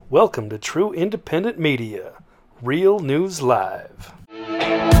Welcome to True Independent Media, Real News Live.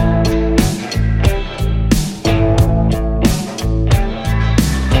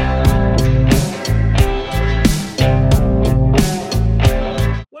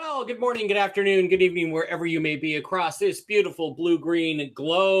 Well, good morning, good afternoon, good evening, wherever you may be across this beautiful blue-green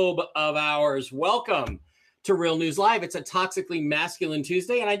globe of ours. Welcome to Real News Live. It's a Toxically Masculine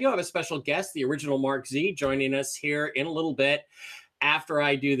Tuesday, and I do have a special guest, the original Mark Z, joining us here in a little bit after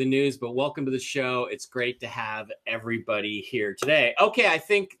I do the news, but welcome to the show. It's great to have everybody here today. Okay, I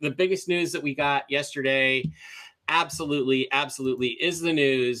think the biggest news that we got yesterday absolutely is the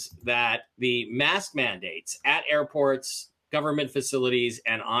news that the mask mandates at airports, government facilities,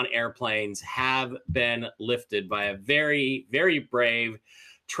 and on airplanes have been lifted by a very, very brave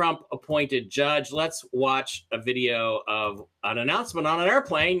Trump-appointed judge. Let's watch a video of an announcement on an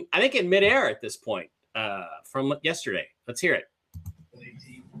airplane, I think in midair at this point, from yesterday. Let's hear it.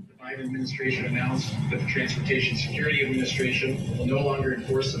 The Biden administration announced that the Transportation Security Administration will no longer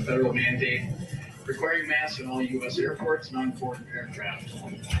enforce the federal mandate requiring masks in all U.S. airports and on foreign aircraft.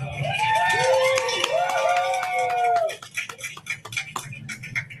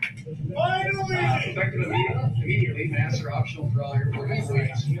 Effective immediately, masks are optional for all airport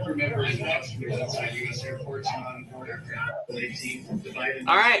employees, crew members, and passengers outside U.S. airports and on board aircraft.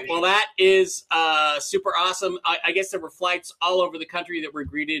 All right, well, that is super awesome. I guess there were flights all over the country that were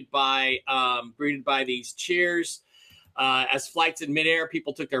greeted by these cheers. As flights in midair,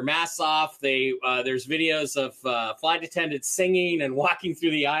 people took their masks off. There's videos of flight attendants singing and walking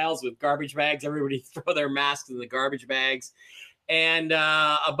through the aisles with garbage bags. Everybody throw their masks in the garbage bags. And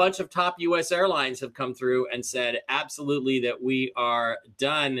a bunch of top U.S. airlines have come through and said absolutely that we are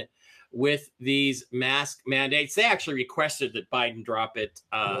done with these mask mandates. They actually requested that Biden drop it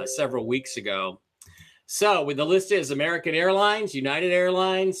several weeks ago. So the list is American Airlines, United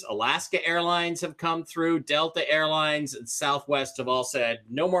Airlines, Alaska Airlines have come through, Delta Airlines, and Southwest have all said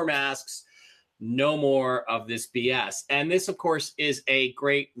no more masks, no more of this BS. And this, of course, is a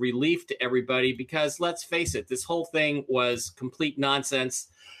great relief to everybody because let's face it, this whole thing was complete nonsense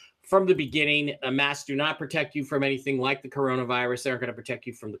from the beginning. Masks do not protect you from anything like the coronavirus. They're not going to protect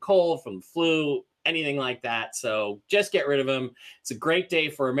you from the cold, from the flu, anything like that. So just get rid of them. It's a great day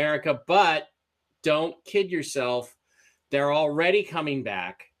for America, but don't kid yourself. They're already coming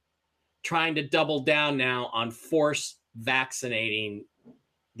back, trying to double down now on force vaccinating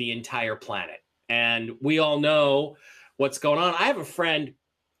the entire planet. And we all know what's going on. I have a friend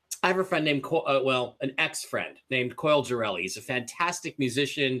named, an ex-friend named Coil Girelli. He's a fantastic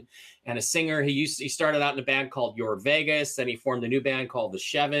musician and a singer. He started out in a band called Your Vegas. Then he formed a new band called The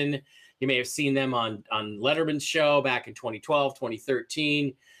Chevin. You may have seen them on Letterman's show back in 2012,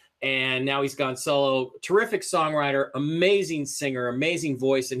 2013. And now he's gone solo. Terrific songwriter, amazing singer, amazing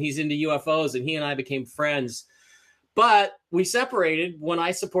voice. And he's into UFOs. And he and I became friends. But we separated when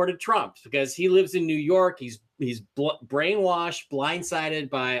I supported Trump because he lives in New York. He's brainwashed, blindsided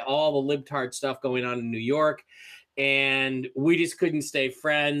by all the libtard stuff going on in New York. And we just couldn't stay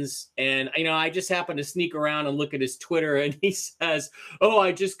friends. And, I just happened to sneak around and look at his Twitter. And he says, oh,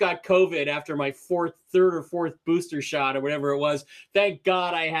 I just got COVID after my third or fourth booster shot or whatever it was. Thank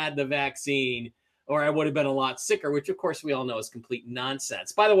God I had the vaccine, or I would have been a lot sicker, which, of course, we all know is complete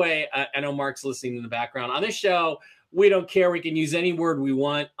nonsense. By the way, I know Mark's listening in the background. On this show, we don't care. We can use any word we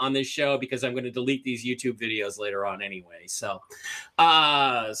want on this show because I'm going to delete these YouTube videos later on anyway. So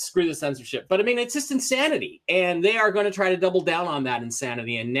screw the censorship. But, it's just insanity. And they are going to try to double down on that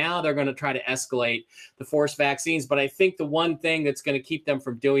insanity. And now they're going to try to escalate the forced vaccines. But I think the one thing that's going to keep them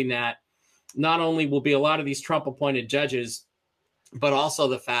from doing that not only will be a lot of these Trump-appointed judges, but also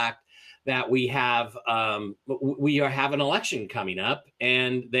the fact that we have an election coming up.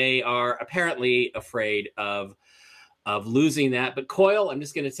 And they are apparently afraid of losing that. But Coil, I'm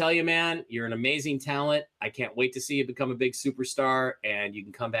just going to tell you, man, you're an amazing talent. I can't wait to see you become a big superstar, and you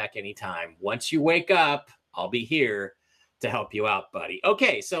can come back anytime. Once you wake up, I'll be here to help you out, buddy.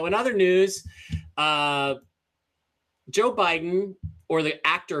 Okay, so in other news, Joe Biden, or the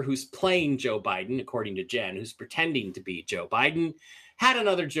actor who's playing Joe Biden, according to Jen, who's pretending to be Joe Biden, had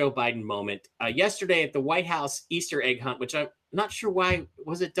another Joe Biden moment yesterday at the White House Easter egg hunt, which I'm not sure why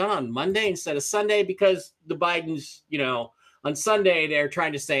was it done on Monday instead of Sunday, because the Bidens, on Sunday they're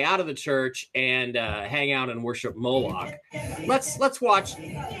trying to stay out of the church and hang out and worship Moloch. Let's watch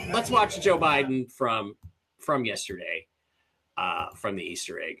Joe Biden from yesterday, from the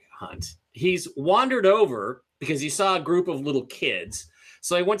Easter egg hunt. He's wandered over because he saw a group of little kids,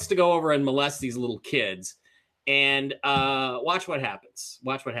 so he wants to go over and molest these little kids. And watch what happens.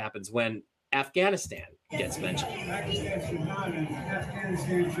 Watch what happens when Afghanistan gets mentioned. Pakistan should not, and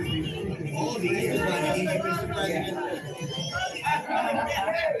Afghanistan should be. All the Mr. President.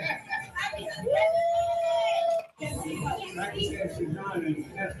 Pakistan should not, and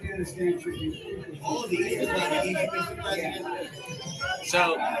Afghanistan should be. All the Mr. President.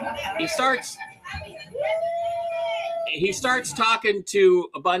 So he starts talking to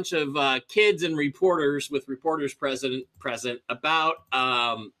a bunch of kids and reporters with reporters present about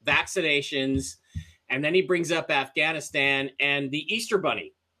vaccinations. And then he brings up Afghanistan and the Easter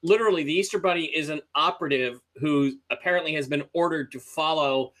Bunny. Literally, the Easter Bunny is an operative who apparently has been ordered to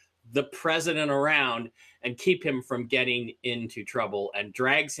follow the president around and keep him from getting into trouble, and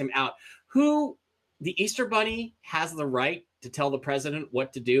drags him out. Who, the Easter Bunny, has the right to tell the president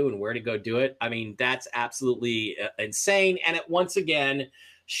what to do and where to go do it? I mean, that's absolutely insane. And it once again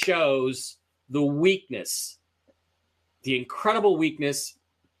shows the weakness, the incredible weakness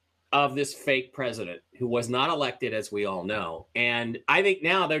of this fake president who was not elected, as we all know. And I think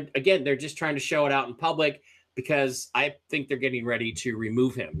now they're just trying to show it out in public, because I think they're getting ready to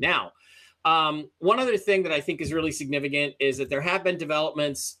remove him. Now, one other thing that I think is really significant is that there have been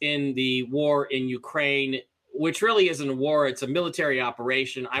developments in the war in Ukraine, which really isn't a war. It's a military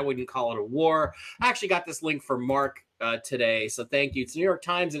operation. I wouldn't call it a war. I actually got this link from Mark today, so thank you. It's the New York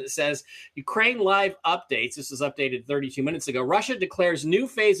Times, and it says, Ukraine live updates. This was updated 32 minutes ago. Russia declares new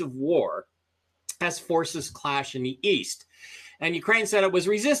phase of war as forces clash in the east. And Ukraine said it was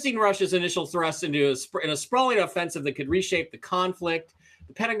resisting Russia's initial thrust into a sprawling offensive that could reshape the conflict.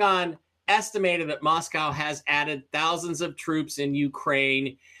 The Pentagon estimated that Moscow has added thousands of troops in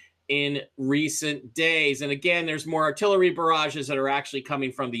Ukraine in recent days. And again, there's more artillery barrages that are actually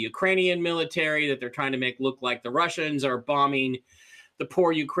coming from the Ukrainian military that they're trying to make look like the Russians are bombing the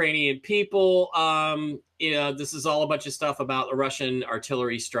poor Ukrainian people. This is all a bunch of stuff about the Russian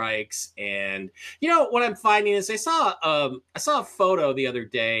artillery strikes. And, what I'm finding is I saw a photo the other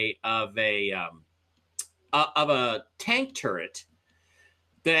day of a tank turret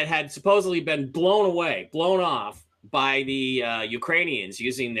that had supposedly been blown off by the Ukrainians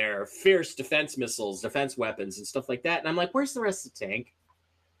using their fierce defense missiles, defense weapons, and stuff like that. And I'm like, where's the rest of the tank?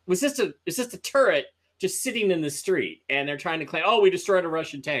 Is this a turret just sitting in the street? And they're trying to claim, oh, we destroyed a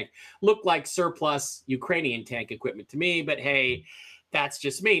Russian tank. Looked like surplus Ukrainian tank equipment to me, but hey, that's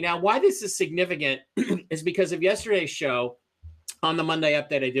just me. Now, why this is significant is because of yesterday's show on the Monday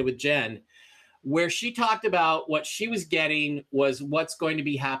update I did with Jen, where she talked about what she was getting was what's going to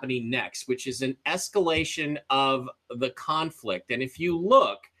be happening next, which is an escalation of the conflict. And if you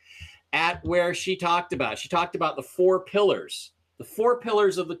look at where she talked about the four pillars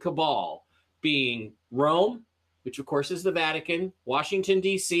of the cabal being Rome, which of course is the Vatican, Washington,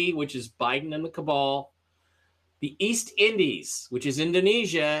 D.C., which is Biden and the cabal, the East Indies, which is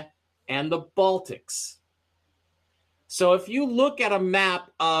Indonesia, and the Baltics. So if you look at a map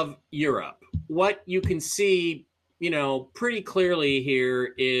of Europe, what you can see, pretty clearly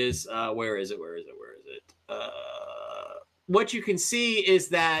here is, where is it? What you can see is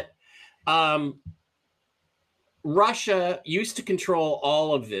that Russia used to control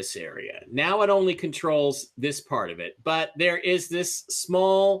all of this area. Now it only controls this part of it. But there is this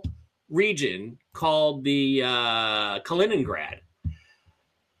small region called the Kaliningrad.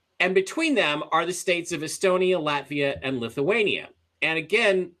 And between them are the states of Estonia, Latvia, and Lithuania. And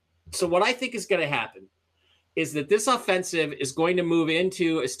again, so what I think is going to happen is that this offensive is going to move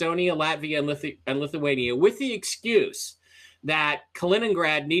into Estonia, Latvia, and Lithuania with the excuse that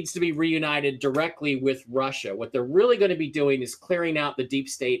Kaliningrad needs to be reunited directly with Russia. What they're really going to be doing is clearing out the deep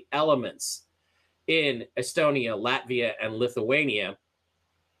state elements in Estonia, Latvia, and Lithuania.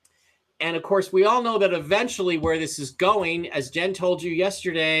 And of course, we all know that eventually where this is going, as Jen told you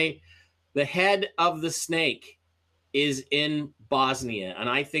yesterday, the head of the snake is in Bosnia. And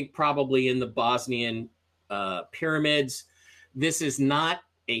I think probably in the Bosnian pyramids. This is not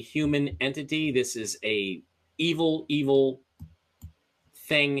a human entity. This is a evil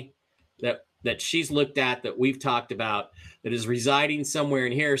thing that she's looked at, that we've talked about, that is residing somewhere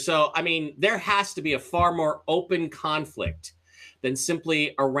in here. So, I mean, there has to be a far more open conflict than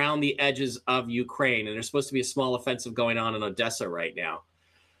simply around the edges of Ukraine. And there's supposed to be a small offensive going on in Odessa right now.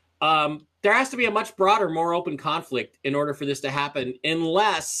 There has to be a much broader, more open conflict in order for this to happen,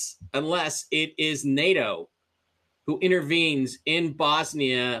 unless it is NATO who intervenes in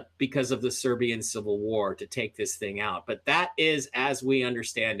Bosnia because of the Serbian civil war to take this thing out. But that is, as we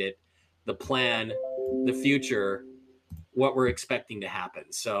understand it, the plan, the future, what we're expecting to happen.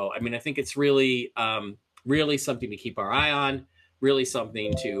 So, I mean, I think it's really, really something to keep our eye on. really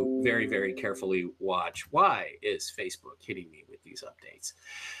something to very, very carefully watch. Why is Facebook hitting me with these updates?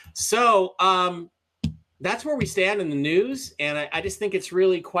 So that's where we stand in the news. And I just think it's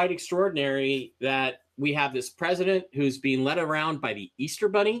really quite extraordinary that we have this president who's being led around by the Easter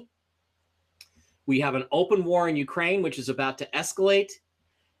Bunny. We have an open war in Ukraine, which is about to escalate.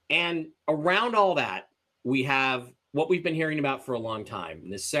 And around all that, we have what we've been hearing about for a long time,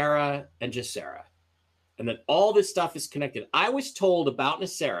 NESARA and GESARA. And that all this stuff is connected. I was told about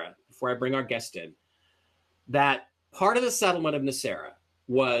NESARA, before I bring our guest in, that part of the settlement of NESARA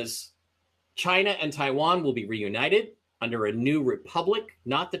was China and Taiwan will be reunited under a new republic,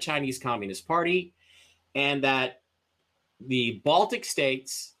 not the Chinese Communist Party, and that the Baltic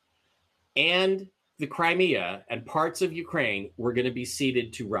states and the Crimea and parts of Ukraine were going to be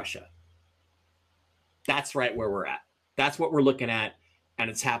ceded to Russia. That's right where we're at. That's what we're looking at, and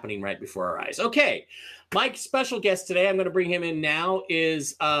it's happening right before our eyes. Okay, my special guest today, I'm going to bring him in now,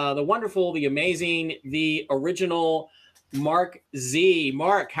 is the wonderful, the amazing, the original Mark Z.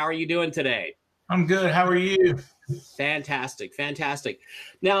 Mark, how are you doing today? I'm good. How are you? Fantastic, fantastic.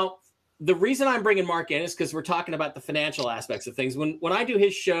 Now, the reason I'm bringing Mark in is because we're talking about the financial aspects of things. When I do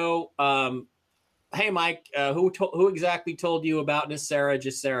his show, hey, Mike, who exactly told you about NESARA,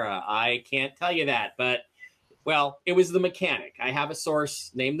 GESARA? I can't tell you that, but, well, it was the mechanic. I have a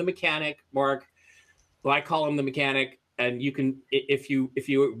source named the mechanic, Mark. Well, I call him the mechanic, and you can, if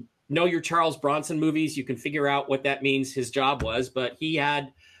you know your Charles Bronson movies, you can figure out what that means his job was, but he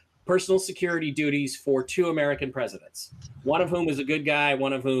had personal security duties for 2 American presidents, one of whom is a good guy,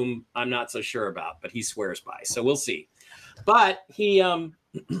 one of whom I'm not so sure about, but he swears by. So we'll see. But he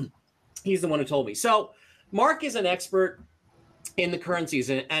he's the one who told me. So Mark is an expert in the currencies.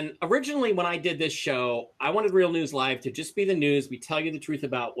 And originally when I did this show, I wanted Real News Live to just be the news. We tell you the truth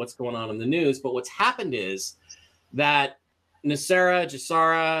about what's going on in the news. But what's happened is that NESARA,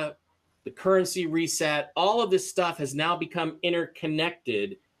 GESARA, the currency reset, all of this stuff has now become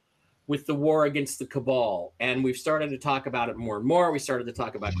interconnected with the war against the cabal. And we've started to talk about it more and more. We started to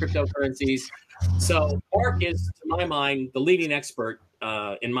talk about cryptocurrencies. So Mark is, to my mind, the leading expert,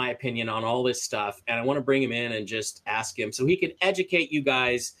 in my opinion, on all this stuff. And I want to bring him in and just ask him so he can educate you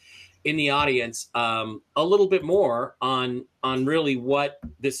guys in the audience a little bit more on really what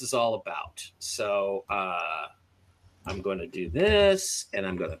this is all about. So I'm going to do this, and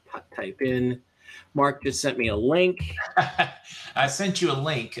I'm going to type in. Mark just sent me a link. I sent you a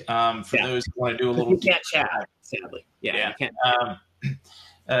link for those who want to do a little. You can't chat, sadly. Yeah. You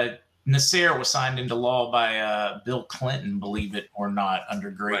can't. NESARA was signed into law by Bill Clinton, believe it or not,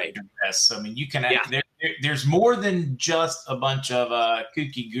 under great duress. So, I mean, you can. There's more than just a bunch of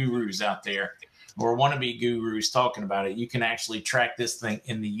kooky gurus out there or wannabe gurus talking about it. You can actually track this thing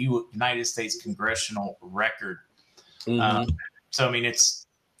in the United States congressional record. Mm-hmm. So, I mean,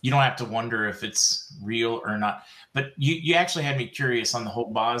 you don't have to wonder if it's real or not. But you actually had me curious on the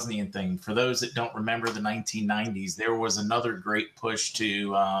whole Bosnian thing. For those that don't remember the 1990s, there was another great push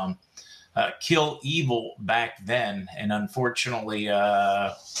to kill evil back then. And unfortunately,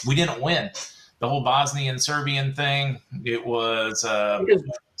 we didn't win. The whole Bosnian Serbian thing, it was...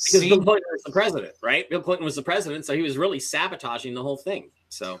 because Bill Clinton was the president, right? Bill Clinton was the president, so he was really sabotaging the whole thing.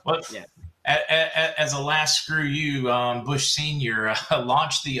 So, yeah. As a last screw you, Bush Sr.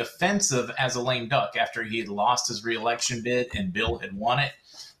 Launched the offensive as a lame duck after he had lost his reelection bid and Bill had won it.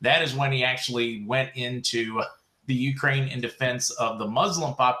 That is when he actually went into the Ukraine in defense of the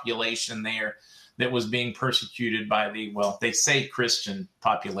Muslim population there that was being persecuted by they say Christian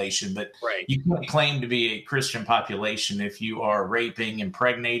population, but you can't claim to be a Christian population if you are raping,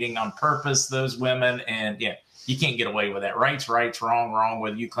 impregnating on purpose those women. And you can't get away with that. Right's wrong,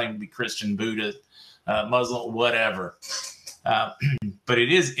 whether you claim to be Christian, Buddhist, Muslim, whatever. But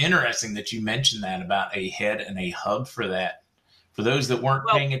it is interesting that you mentioned that about a head and a hub for that. For those that weren't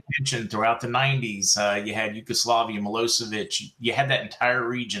paying attention throughout the 90s, you had Yugoslavia, Milosevic. You had that entire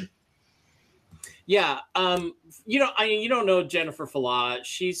region. Yeah. You don't know Jennifer Falah.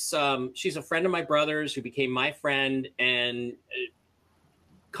 She's a friend of my brother's who became my friend, and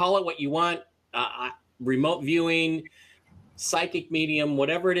call it what you want. Remote viewing, psychic medium,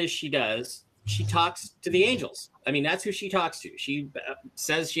 whatever it is she does, she talks to the angels. I mean, that's who she talks to. She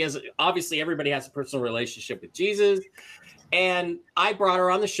says she has, obviously everybody has a personal relationship with Jesus. And I brought her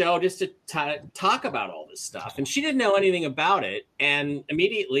on the show just to talk about all this stuff. And she didn't know anything about it. And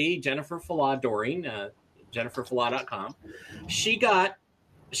immediately Jennifer Falah Doreen, JenniferFalah.com,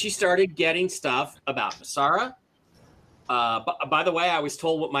 she started getting stuff about NESARA. By the way, I was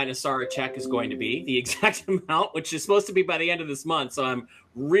told what my NESARA check is going to be, the exact amount, which is supposed to be by the end of this month. So I'm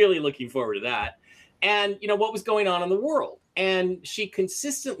really looking forward to that. And, what was going on in the world. and she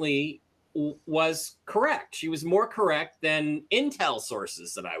consistently was correct. She was more correct than intel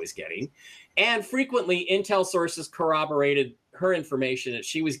sources that I was getting. And frequently, intel sources corroborated her information that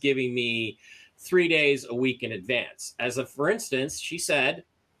she was giving me 3 days a week in advance. As of, for instance, she said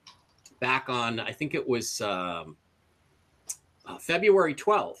back on, I think it was February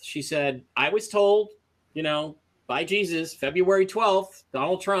 12th, she said, I was told, by Jesus, February 12th,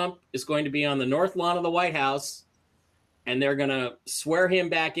 Donald Trump is going to be on the north lawn of the White House, and they're going to swear him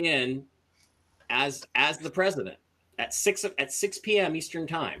back in as the president at 6 p.m. Eastern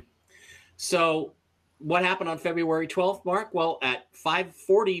time. So what happened on February 12th, Mark? Well, at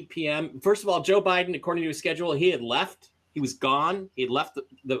 5:40 p.m., first of all, Joe Biden, according to his schedule, he had left. He was gone. He had left.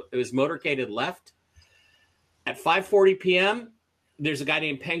 His motorcade had left. At 5:40 p.m., there's a guy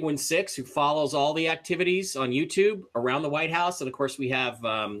named Penguin 6 who follows all the activities on YouTube around the White House. And, of course, we have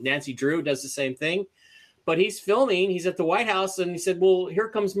Nancy Drew does the same thing. But he's filming. He's at the White House, and he said, well, here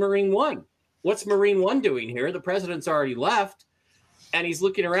comes Marine One. What's Marine One doing here? The president's already left. And he's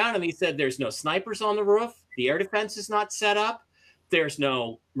looking around, and he said, there's no snipers on the roof. The air defense is not set up. There's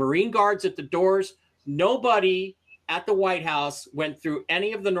no Marine guards at the doors. Nobody at the White House went through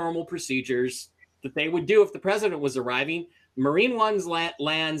any of the normal procedures that they would do if the president was arriving. Marine One's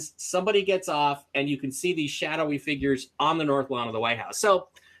lands, somebody gets off, and you can see these shadowy figures on the north lawn of the White House. So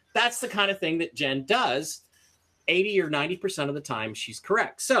that's the kind of thing that Jen does. 80 or 90% of the time, she's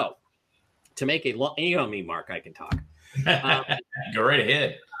correct. So to make a long, you know me, Mark, I can talk. Go right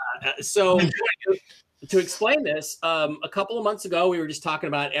ahead. So to explain this, a couple of months ago, we were just talking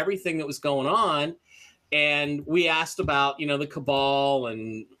about everything that was going on. And we asked about, the cabal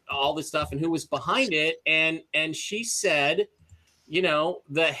and all this stuff and who was behind it. And she said,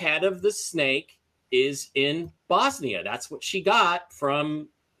 the head of the snake is in Bosnia. That's what she got from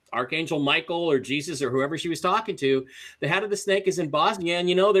Archangel Michael or Jesus or whoever she was talking to. The head of the snake is in Bosnia. And,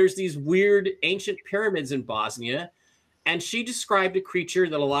 there's these weird ancient pyramids in Bosnia. And she described a creature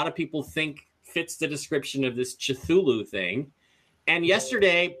that a lot of people think fits the description of this Cthulhu thing. And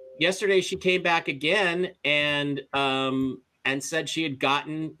yesterday she came back again and said she had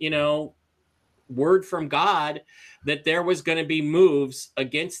gotten, word from God that there was going to be moves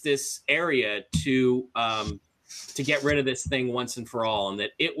against this area to get rid of this thing once and for all, and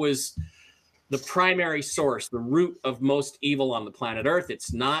that it was the primary source, the root of most evil on the planet Earth.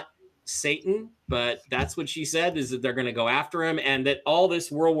 It's not Satan, but that's what she said, is that they're going to go after him, and that all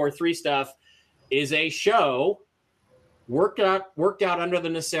this World War III stuff is a show worked out under the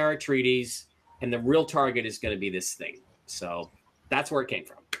Nicera treaties, and the real target is going to be this thing. So that's where it came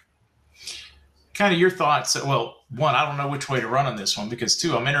from. Kind of your thoughts. Well, one, I don't know which way to run on this one, because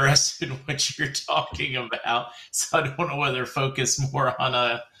two, I'm interested in what you're talking about. So I don't know whether to focus more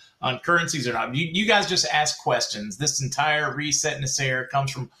on currencies or not. You guys just ask questions. This entire Reset Nicera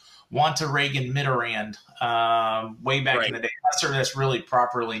comes from Wanta Reagan Mitterrand, way back in the day. I'm not sure that's really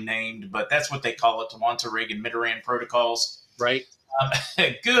properly named, but that's what they call it, the Wanta Reagan Mitterrand protocols. Right.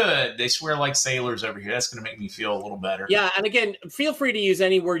 Good. They swear like sailors over here. That's going to make me feel a little better. Yeah, and again, feel free to use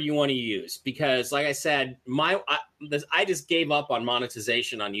any word you want to use, because, like I said, I just gave up on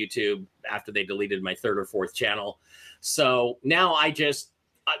monetization on YouTube after they deleted my third or fourth channel. So now I just,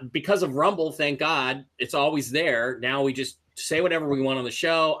 because of Rumble, thank God, it's always there. Now we just say whatever we want on the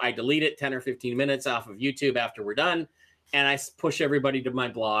show. I delete it 10 or 15 minutes off of YouTube after we're done, and I push everybody to my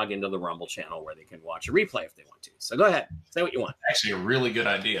blog into the Rumble channel where they can watch a replay if they want to. So go ahead, say what you want. Actually, a really good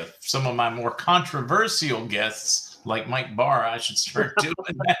idea. Some of my more controversial guests, like Mike Barr, I should start doing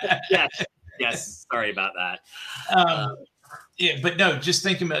that. Yes. Sorry about that. Yeah, but no, just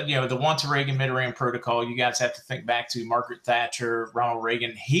thinking about, the Wanta Reagan Mitterrand protocol, you guys have to think back to Margaret Thatcher, Ronald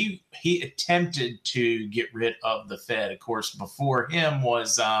Reagan. He attempted to get rid of the Fed. Of course, before him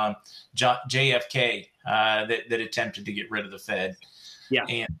was JFK that attempted to get rid of the Fed. Yeah.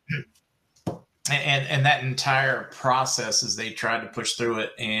 And that entire process, as they tried to push through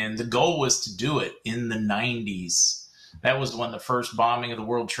it, and the goal was to do it in the 90s. That was when the first bombing of the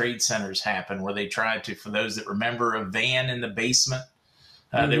World Trade Centers happened, where they tried to, for those that remember, a van in the basement.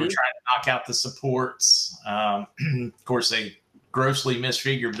 They were trying to knock out the supports. Of course, they grossly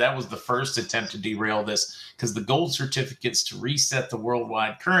misfigured. That was the first attempt to derail this, because the gold certificates to reset the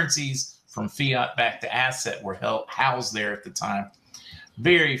worldwide currencies from fiat back to asset were housed there at the time.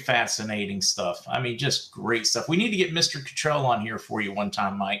 Very fascinating stuff. I mean, just great stuff. We need to get Mr. Cottrell on here for you one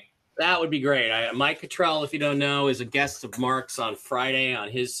time, Mike. That would be great. Mike Cottrell, if you don't know, is a guest of Mark's on Friday on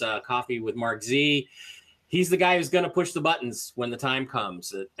his Coffee with Mark Z. He's the guy who's going to push the buttons when the time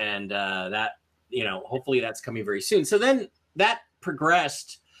comes. And that, hopefully that's coming very soon. So then that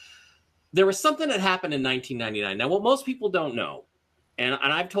progressed there was something that happened in 1999. Now, what most people don't know, and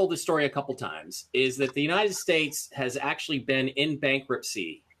I've told this story a couple times, is that the United States has actually been in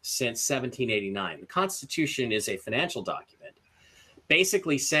bankruptcy since 1789. The Constitution is a financial document,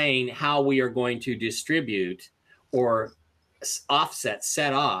 basically saying how we are going to distribute or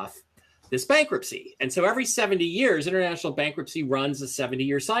set off this bankruptcy. And so every 70 years, international bankruptcy runs a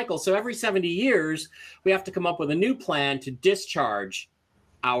 70-year cycle. So every 70 years, we have to come up with a new plan to discharge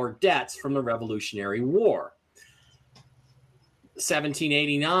our debts from the Revolutionary War.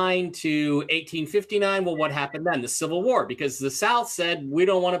 1789 to 1859, well, what happened then? The Civil War, because the South said, we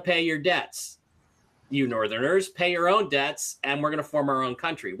don't want to pay your debts. You Northerners, pay your own debts, and we're going to form our own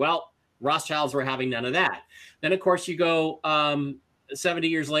country. Well, Rothschilds were having none of that. Then, of course, you go 70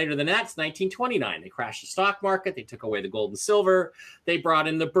 years later than that's 1929. They crashed the stock market. They took away the gold and silver. They brought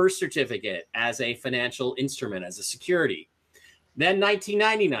in the birth certificate as a financial instrument, as a security. Then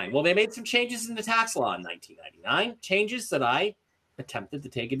 1999. Well, they made some changes in the tax law in 1999, changes that I attempted to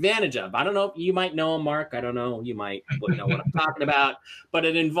take advantage of. I don't know. You might know them, Mark. I don't know. You might know what I'm talking about, but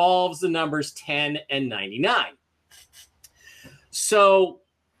it involves the numbers 10 and 99. So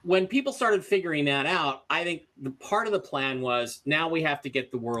when people started figuring that out, I think the part of the plan was now we have to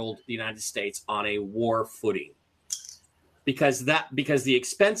get the world, the United States, on a war footing. Because the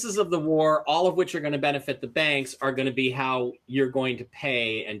expenses of the war, all of which are going to benefit the banks, are going to be how you're going to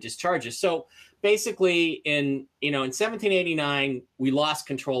pay and discharge it. So basically, in 1789, we lost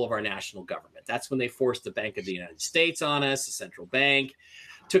control of our national government. That's when they forced the Bank of the United States on us, the central bank,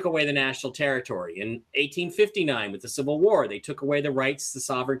 took away the national territory. In 1859, with the Civil War, they took away the rights, the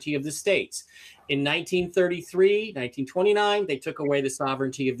sovereignty of the states. In 1933, 1929, they took away the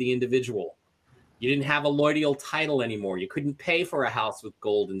sovereignty of the individual. You didn't have a lloydial title anymore. You couldn't pay for a house with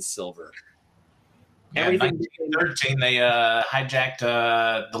gold and silver. Yeah, in 1913, they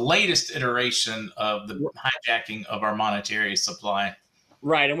hijacked the latest iteration of the hijacking of our monetary supply.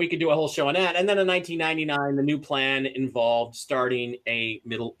 Right, and we could do a whole show on that. And then in 1999, the new plan involved starting a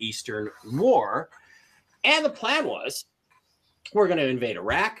Middle Eastern war. And the plan was, we're going to invade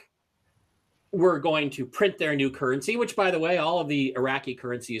Iraq. We're going to print their new currency, which, by the way, all of the Iraqi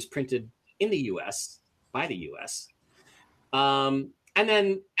currency is printed in the U.S., by the U.S. And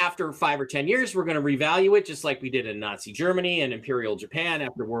then after 5 or 10 years, we're going to revalue it just like we did in Nazi Germany and Imperial Japan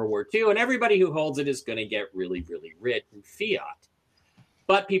after World War II. And everybody who holds it is going to get really, really rich in fiat.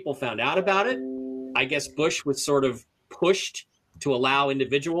 But people found out about it. I guess Bush was sort of pushed to allow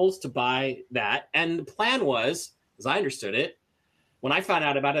individuals to buy that. And the plan was, as I understood it, when I found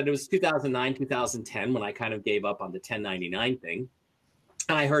out about it, it was 2009, 2010, when I kind of gave up on the 1099 thing.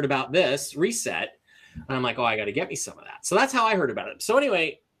 And I heard about this reset, and I'm like, oh, I got to get me some of that. So that's how I heard about it. So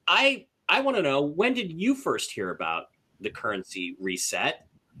anyway, I want to know, when did you first hear about the currency reset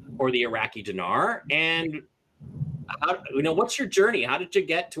or the Iraqi dinar? And what's your journey? How did you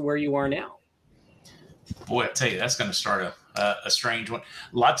get to where you are now? Boy, I tell you, that's going to start a strange one.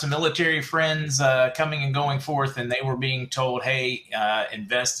 Lots of military friends coming and going forth, and they were being told, hey,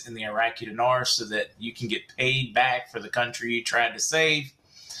 invest in the Iraqi dinar so that you can get paid back for the country you tried to save.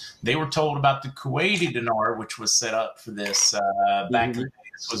 They were told about the Kuwaiti dinar, which was set up for this back in the day.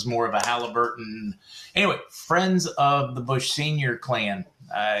 This was more of a Halliburton. Anyway, friends of the Bush Senior clan,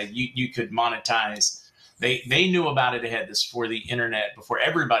 you could monetize. They knew about it ahead, this before the internet, before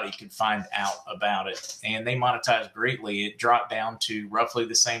everybody could find out about it. And they monetized greatly. It dropped down to roughly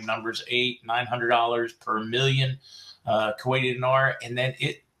the same numbers, $800-900 per million Kuwaiti dinar. And then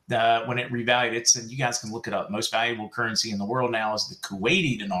when it revalued, and you guys can look it up, most valuable currency in the world now is the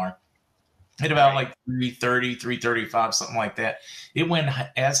Kuwaiti dinar. Hit about like 330, 335, something like that. It went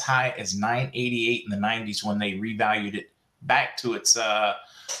as high as 988 in the 90s when they revalued it back to its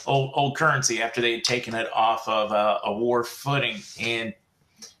old currency after they had taken it off of a war footing. And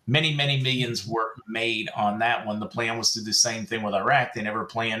many millions were made on that one. The plan was to do the same thing with Iraq. They never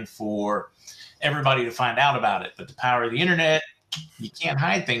planned for everybody to find out about it. But the power of the internet, you can't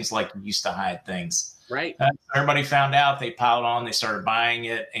hide things like you used to hide things. Right. Everybody found out, they piled on, they started buying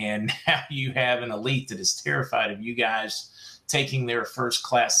it, and now you have an elite that is terrified of you guys taking their first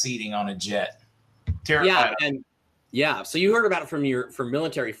class seating on a jet. Terrified. Yeah, so you heard about it from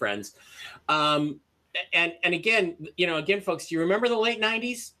military friends. And again, folks, do you remember the late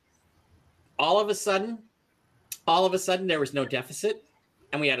 90s? All of a sudden, there was no deficit,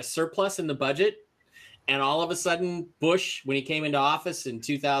 and we had a surplus in the budget. And all of a sudden, Bush, when he came into office in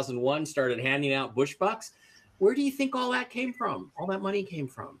 2001, started handing out Bush bucks. Where do you think all that came from? All that money came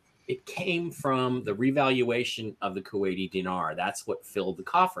from? It came from the revaluation of the Kuwaiti dinar. That's what filled the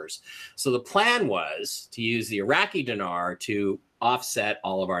coffers. So the plan was to use the Iraqi dinar to offset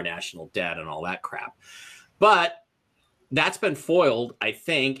all of our national debt and all that crap. But that's been foiled, I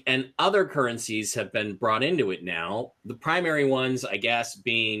think, and other currencies have been brought into it now. The primary ones, I guess,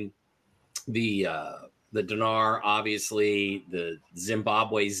 being the dinar, obviously, the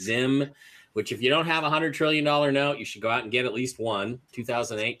Zimbabwe Zim, which if you don't have $100 trillion note, you should go out and get at least one.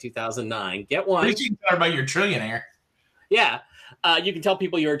 2008, 2009, get one. You can talk about your trillionaire. Yeah. You can tell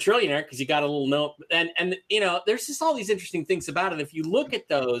people you're a trillionaire because you got a little note. And there's just all these interesting things about it. If you look at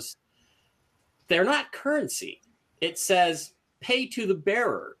those, they're not currency. It says pay to the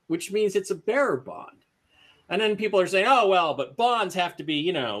bearer, which means it's a bearer bond. And then people are saying, oh, well, but bonds have to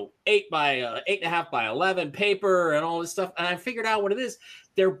be, 8.5 by 11 paper and all this stuff. And I figured out what it is.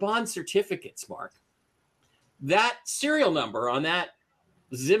 They're bond certificates, Mark. That serial number on that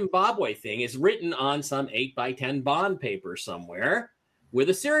Zimbabwe thing is written on some 8 by 10 bond paper somewhere with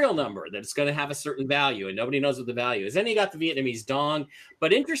a serial number that's going to have a certain value, and nobody knows what the value is. Then you got the Vietnamese dong.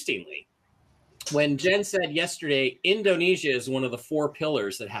 But interestingly, when Jen said yesterday, Indonesia is one of the 4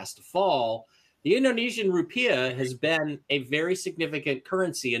 pillars that has to fall, the Indonesian rupiah has been a very significant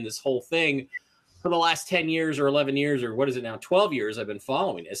currency in this whole thing for the last 10 years or 11 years, or what is it now, 12 years I've been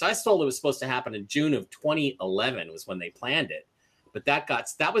following this. I was told it was supposed to happen in June of 2011 was when they planned it. But that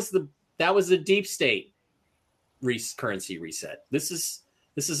was the deep state currency reset. This is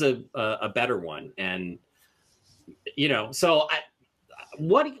a better one. And, so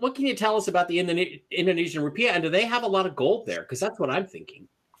what can you tell us about the Indonesian rupiah? And do they have a lot of gold there? Because that's what I'm thinking.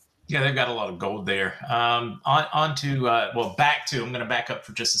 Yeah, they've got a lot of gold there. Back to, I'm going to back up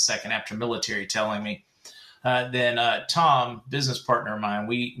for just a second after military telling me. Then Tom, business partner of mine,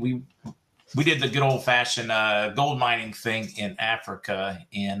 we did the good old fashioned gold mining thing in Africa,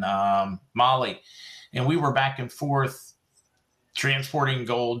 in Mali. And we were back and forth transporting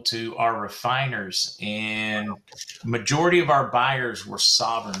gold to our refiners. And majority of our buyers were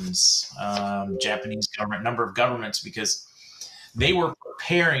sovereigns, Japanese government, number of governments, because they were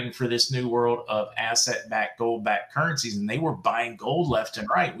preparing for this new world of asset-backed, gold-backed currencies, and they were buying gold left and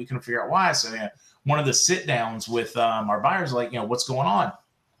right. We couldn't figure out why. So one of the sit-downs with our buyers, what's going on?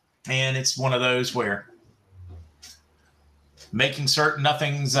 And it's one of those where making certain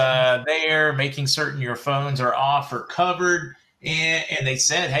nothing's there, making certain your phones are off or covered. And they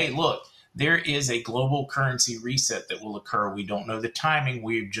said, hey, look, there is a global currency reset that will occur. We don't know the timing.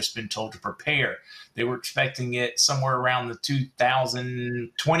 We've just been told to prepare. They were expecting it somewhere around the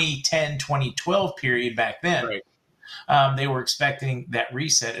 2010, 2012 period back then. Right. They were expecting that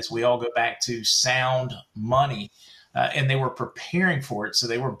reset as we all go back to sound money. And they were preparing for it. So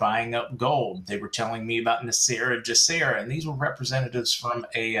they were buying up gold. They were telling me about Nasera Jacera. And these were representatives from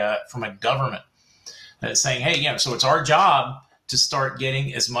a government saying, hey, so it's our job to start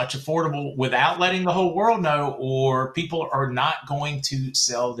getting as much affordable without letting the whole world know, or people are not going to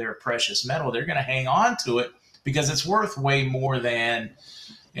sell their precious metal. They're going to hang on to it because it's worth way more than,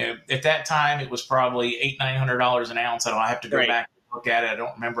 at that time, it was probably $800-900 an ounce. I have to go back and look at it. I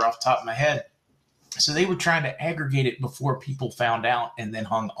don't remember off the top of my head. So they were trying to aggregate it before people found out and then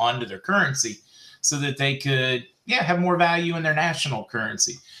hung on to their currency so that they could, have more value in their national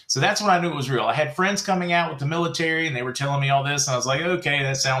currency. So that's when I knew it was real. I had friends coming out with the military and they were telling me all this. And I was like, okay,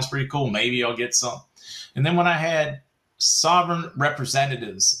 that sounds pretty cool. Maybe I'll get some. And then when I had sovereign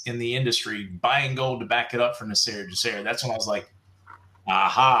representatives in the industry buying gold to back it up from Nasera Jacera, that's when I was like,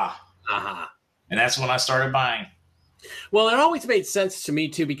 aha. And that's when I started buying. Well, it always made sense to me,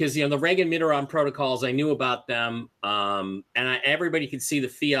 too, because, the Reagan-Mitterrand protocols, I knew about them. Everybody could see the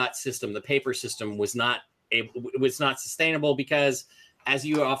fiat system, the paper system was not sustainable because, as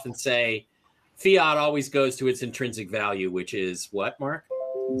you often say, fiat always goes to its intrinsic value, which is what, Mark?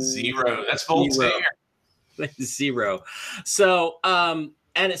 Zero. That's Voltaire. Zero. So,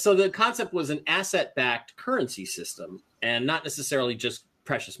 so the concept was an asset-backed currency system, and not necessarily just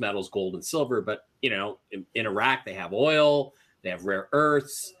precious metals, gold and silver, but in Iraq they have oil, they have rare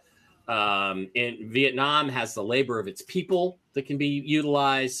earths. In Vietnam has the labor of its people that can be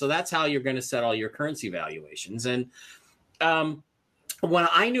utilized. So that's how you're going to set all your currency valuations. And when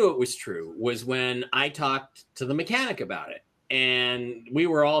I knew it was true was when I talked to the mechanic about it. And we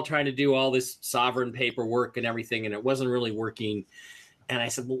were all trying to do all this sovereign paperwork and everything, and it wasn't really working. And I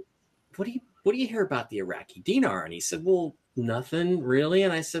said, well, what do you hear about the Iraqi dinar? And he said, well, nothing really.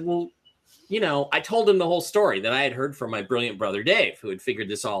 And I said, well, I told him the whole story that I had heard from my brilliant brother, Dave, who had figured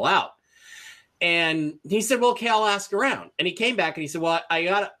this all out. And he said, well, okay, I'll ask around. And he came back and he said, well, I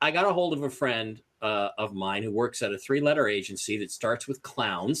got a hold of a friend of mine who works at a 3-letter agency that starts with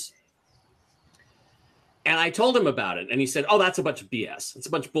clowns. And I told him about it, and he said, "Oh, that's a bunch of BS. It's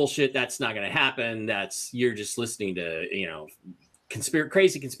a bunch of bullshit. That's not going to happen. You're just listening to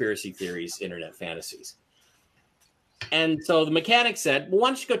crazy conspiracy theories, internet fantasies." And so the mechanic said, "Well, why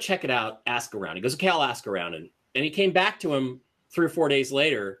don't you go check it out? Ask around." He goes, "Okay, I'll ask around." And he came back to him 3 or 4 days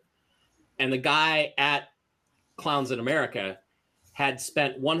later, and the guy at Clowns in America had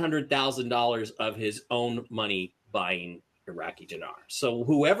spent $100,000 of his own money buying Iraqi dinar. So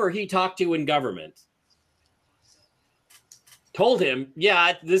whoever he talked to in government told him,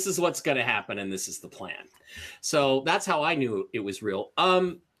 yeah, this is what's going to happen, and this is the plan. So that's how I knew it was real.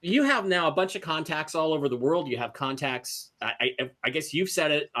 You have now a bunch of contacts all over the world. You have contacts. I guess you've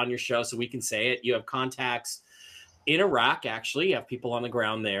said it on your show, so we can say it. You have contacts in Iraq, actually. You have people on the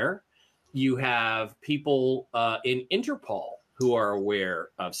ground there. You have people in Interpol who are aware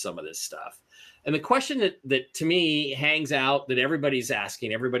of some of this stuff. And the question that to me hangs out, that everybody's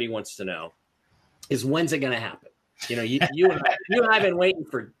asking, everybody wants to know, is when's it going to happen? You and I have been waiting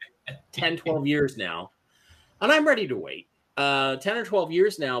for 10, 12 years now, and I'm ready to wait. 10 or 12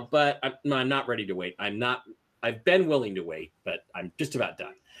 years now, but I'm not ready to wait. I've been willing to wait, but I'm just about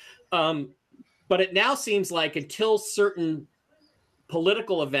done. But it now seems like until certain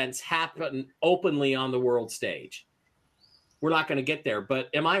political events happen openly on the world stage, we're not going to get there. But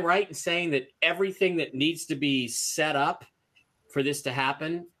am I right in saying that everything that needs to be set up for this to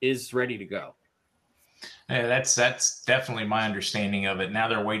happen is ready to go? Yeah, that's definitely my understanding of it. Now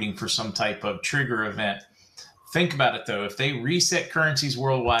they're waiting for some type of trigger event. Think about it, though. If they reset currencies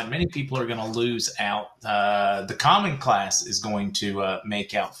worldwide, many people are going to lose out. The common class is going to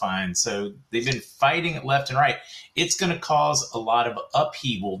make out fine. So they've been fighting it left and right. It's going to cause a lot of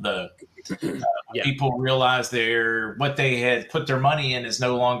upheaval, though. Yeah. People realize what they had put their money in is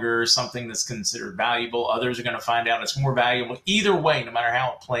no longer something that's considered valuable. Others are going to find out it's more valuable. Either way, no matter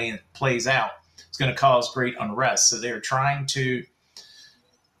how it plays out, it's going to cause great unrest. So they're trying to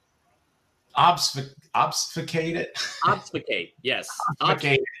obfuscate it. Obfuscate, yes.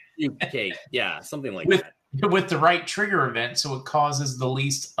 Obfuscate, yeah, something like that. With the right trigger event, so it causes the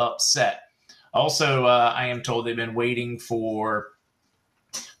least upset. Also, I am told they've been waiting for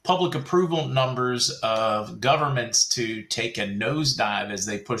public approval numbers of governments to take a nosedive as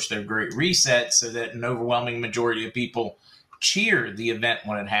they push their Great Reset, so that an overwhelming majority of people cheer the event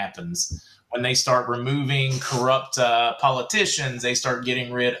when it happens. When they start removing corrupt politicians, they start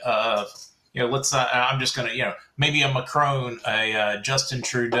getting rid of, I'm just going to, maybe a Macron, a Justin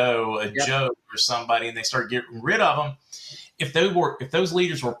Trudeau, a Joe or somebody, and they start getting rid of them. If those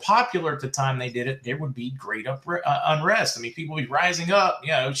leaders were popular at the time they did it, there would be great unrest. I mean, people would be rising up,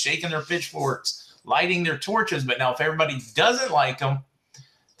 shaking their pitchforks, lighting their torches. But now if everybody doesn't like them,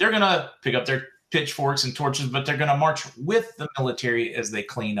 they're going to pick up their pitchforks and torches, but they're going to march with the military as they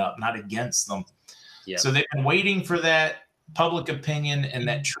clean up, not against them. Yep. So they've been waiting for that public opinion and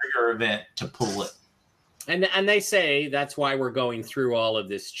that trigger event to pull it. And they say that's why we're going through all of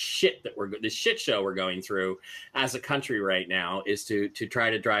this shit this shit show we're going through as a country right now, is to try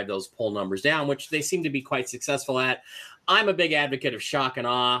to drive those poll numbers down, which they seem to be quite successful at. I'm a big advocate of shock and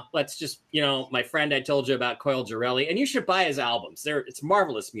awe. Let's just, my friend I told you about, Coil Jarelli, and you should buy his albums. It's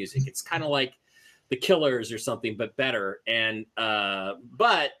marvelous music. It's kind of like The Killers or something, but better. And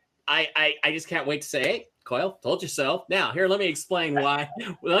but I just can't wait to say, hey, Coil, told you so. Now, here, let me explain why.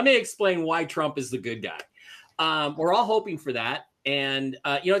 Why Trump is the good guy. We're all hoping for that, and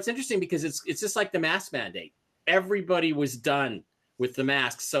it's interesting because it's just like the mask mandate. Everybody was done with the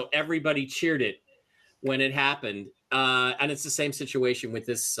masks, so everybody cheered it when it happened. And it's the same situation with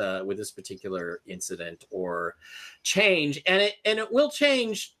this particular incident or change, and it will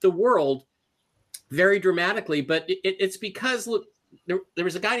change the world very dramatically. But it's because look, there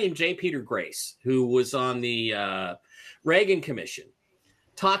was a guy named J. Peter Grace who was on the Reagan Commission,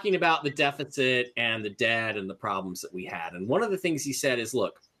 talking about the deficit and the debt and the problems that we had. And one of the things he said is,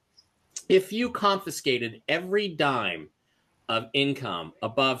 look, if you confiscated every dime of income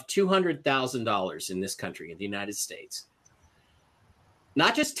above $200,000 in this country, in the United States,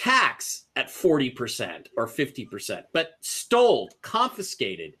 not just tax at 40% or 50%, but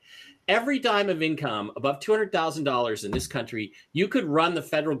confiscated every dime of income above $200,000 in this country, you could run the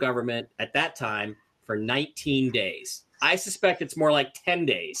federal government at that time for 19 days. I suspect it's more like 10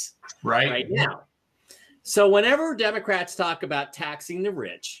 days right now. So whenever Democrats talk about taxing the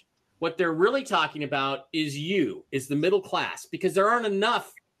rich, what they're really talking about is the middle class, because there aren't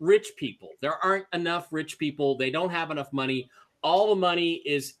enough rich people. They don't have enough money. All the money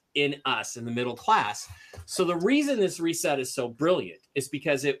is in us, in the middle class. So the reason this reset is so brilliant is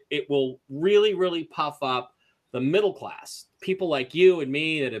because it will really, really puff up the middle class. People like you and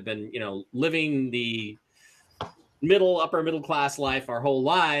me that have been, living the upper middle class life our whole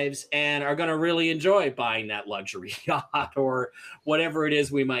lives and are going to really enjoy buying that luxury yacht or whatever it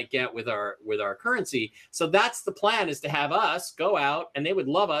is we might get with our currency. So that's the plan, is to have us go out, and they would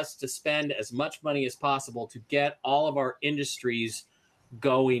love us to spend as much money as possible to get all of our industries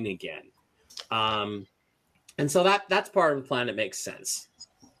going again. And so that's part of the plan that makes sense.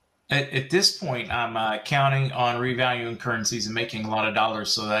 At this point, I'm counting on revaluing currencies and making a lot of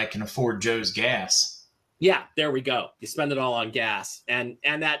dollars so that I can afford Joe's gas. Yeah, there we go. You spend it all on gas, and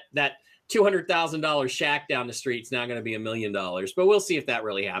that $200,000 shack down the street is now going to be $1 million. But we'll see if that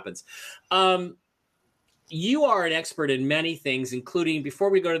really happens. You are an expert in many things, including, before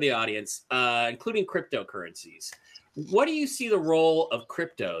we go to the audience, including cryptocurrencies. What do you see the role of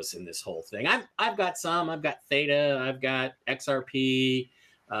cryptos in this whole thing? I've got some. I've got Theta. I've got XRP.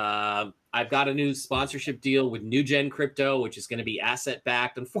 I've got a new sponsorship deal with NewGen Crypto, which is going to be asset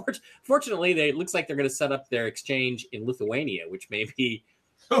backed. Unfortunately, it looks like they're going to set up their exchange in Lithuania, which may be,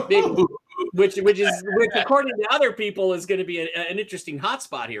 which according to other people is going to be an interesting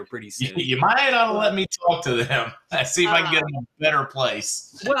hotspot here pretty soon. You might ought to let me talk to them. See if I can get them a better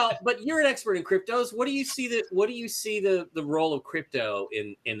place. Well, but you're an expert in cryptos. What do you see the role of crypto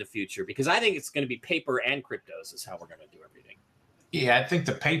in the future? Because I think it's going to be paper and cryptos is how we're going to do everything. Yeah, I think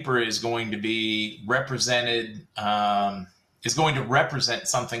the paper is going to be represented, is going to represent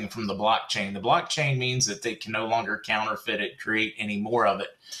something from the blockchain. The blockchain means that they can no longer counterfeit it, create any more of it.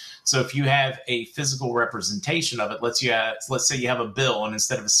 So if you have a physical representation of it, let's say you have a bill, and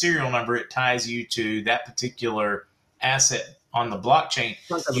instead of a serial number, it ties you to that particular asset on the blockchain.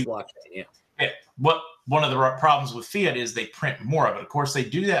 One of the problems with fiat is they print more of it. Of course, they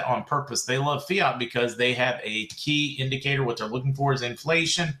do that on purpose. They love fiat because they have a key indicator. What they're looking for is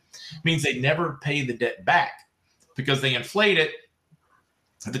inflation. It means they never pay the debt back because they inflate it,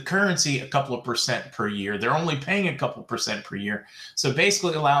 the currency, a couple of percent per year. They're only paying a couple percent per year. So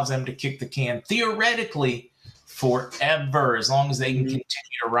basically it allows them to kick the can theoretically forever, as long as they can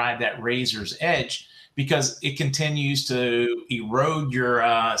continue to ride that razor's edge, because it continues to erode your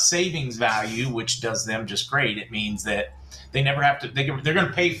savings value, which does them just great. It means that they never have to, they're going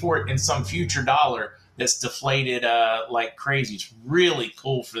to pay for it in some future dollar that's deflated like crazy. It's really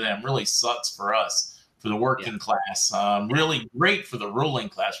cool for them. Really sucks for us, for the working class. Really great for the ruling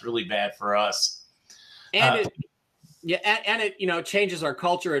class. Really bad for us. And it changes our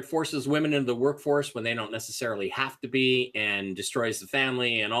culture. It forces women into the workforce when they don't necessarily have to be, and destroys the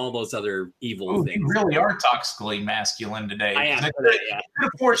family and all those other evil things. You really are toxically masculine today. I am. It could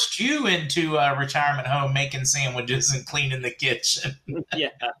have forced you into a retirement home making sandwiches and cleaning the kitchen. Yeah,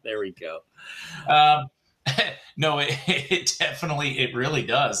 there we go. No, it definitely, it really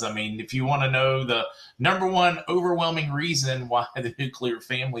does. I mean, if you want to know the number one overwhelming reason why the nuclear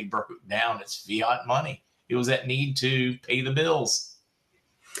family broke down, it's fiat money. It was that need to pay the bills.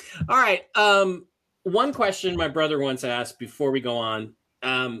 All right. One question my brother once asked before we go on.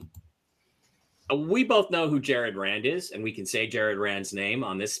 We both know who Jared Rand is, and we can say Jared Rand's name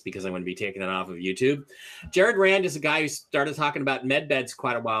on this because I'm going to be taking it off of YouTube. Jared Rand is a guy who started talking about med beds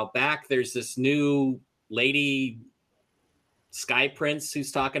quite a while back. There's this new lady, Sky Prince,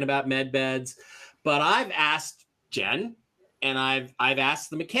 who's talking about med beds. But I've asked Jen, and I've asked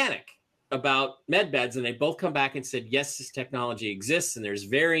the mechanic about med beds, and they both come back and said, yes, this technology exists. And there's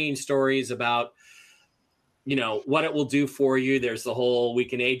varying stories about, what it will do for you. There's the whole, we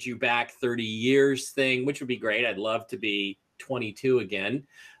can age you back 30 years thing, which would be great. I'd love to be 22 again.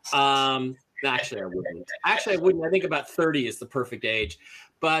 Actually, I wouldn't. I think about 30 is the perfect age.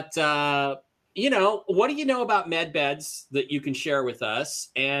 But, what do you know about med beds that you can share with us,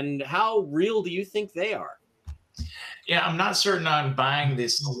 and how real do you think they are? Yeah, I'm not certain I'm buying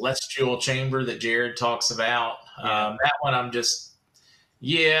this celestial chamber that Jared talks about. That one I'm just,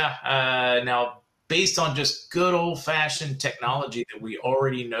 now, based on just good old-fashioned technology that we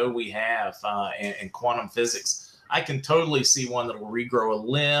already know we have in quantum physics, I can totally see one that will regrow a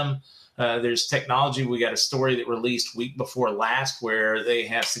limb. There's technology. We got a story that released week before last where they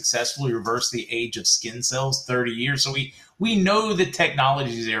have successfully reversed the age of skin cells 30 years. So we know the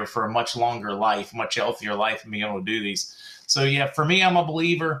technology is there for a much longer life, much healthier life, and being able to do these. So, for me, I'm a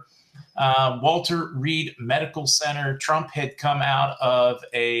believer. Walter Reed Medical Center, Trump had come out of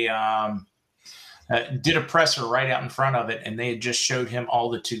did a presser right out in front of it, and they had just showed him all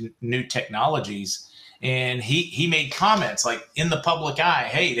the new technologies. And he made comments like in the public eye,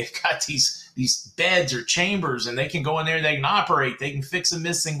 hey, they've got these beds or chambers, and they can go in there, they can operate, they can fix a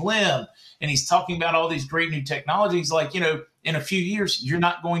missing limb. And he's talking about all these great new technologies. Like, in a few years, you're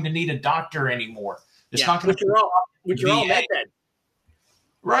not going to need a doctor anymore. It's not going to which are all med beds.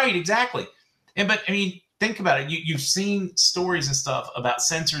 Right, exactly. But think about it. You've seen stories and stuff about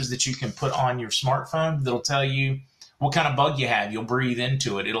sensors that you can put on your smartphone that'll tell you what kind of bug you have. You'll breathe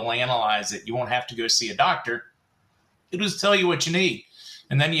into it. It'll analyze it. You won't have to go see a doctor. It'll just tell you what you need.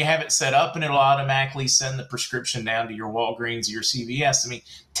 And then you have it set up and it'll automatically send the prescription down to your Walgreens or your CVS. I mean,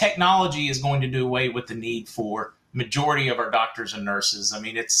 technology is going to do away with the need for majority of our doctors and nurses. I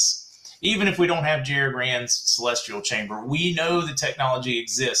mean, it's, even if we don't have Jared Rand's celestial chamber, we know the technology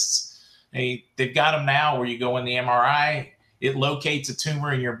exists. They've got them now where you go in the MRI, it locates a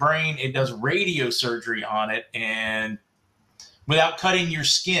tumor in your brain, it does radio surgery on it, and without cutting your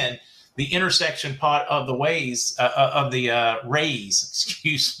skin, the intersection part of the rays,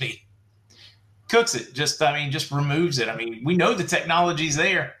 excuse me, cooks it. Just removes it. I mean, we know the technology's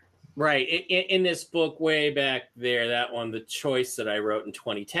there. Right. In this book way back there, that one, The Choice, that I wrote in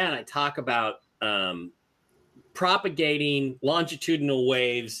 2010, I talk about propagating longitudinal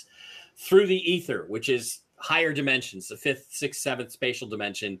waves through the ether, which is higher dimensions, the 5th, 6th, 7th spatial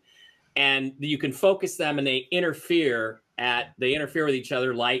dimension. And you can focus them and they interfere with each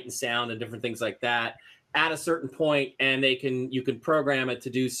other, light and sound and different things like that, at a certain point, and you can program it to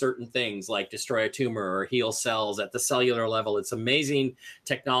do certain things like destroy a tumor or heal cells at the cellular level. It's amazing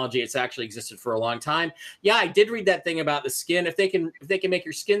technology. It's actually existed for a long time. Yeah, I did read that thing about the skin. If they can make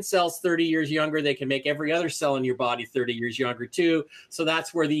your skin cells 30 years younger, they can make every other cell in your body 30 years younger too. So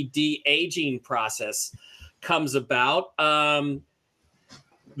that's where the de-aging process comes about. The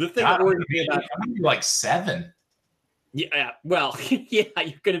thing that worries me about, I'm like 7. Yeah, well, yeah,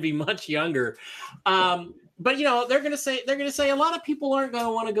 you're going to be much younger, but they're going to say a lot of people aren't going to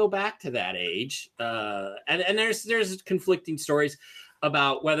want to go back to that age, and there's conflicting stories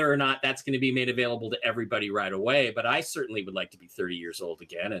about whether or not that's going to be made available to everybody right away. But I certainly would like to be 30 years old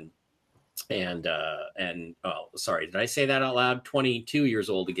again, and oh, sorry, did I say that out loud? 22 years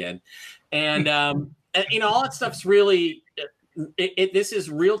old again, and all that stuff's really. This is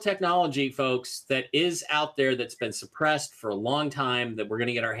real technology, folks, that is out there that's been suppressed for a long time that we're going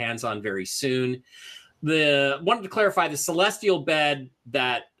to get our hands on very soon. Wanted to clarify, the celestial bed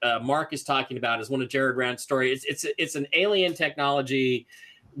that Mark is talking about is one of Jared Rand's stories. It's an alien technology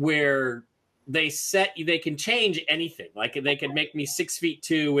where they can change anything. Like they could make me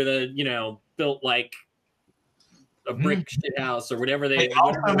 6'2" with a built like a brick shit house or whatever they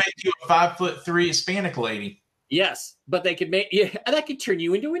also make you a 5'3" Hispanic lady. Yes, but they could that could turn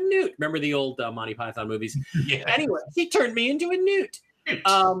you into a newt. Remember the old Monty Python movies? Yeah. Anyway, he turned me into a newt.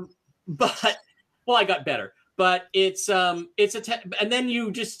 But I got better. But it's and then you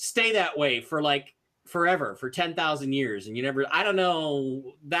just stay that way for like forever, for 10,000 years, and you never. I don't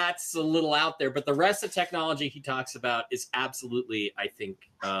know. That's a little out there, but the rest of technology he talks about is absolutely, I think,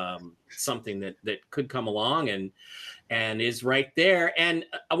 something that could come along and is right there. And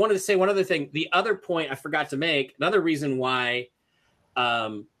I wanted to say one other thing. The other point I forgot to make, another reason why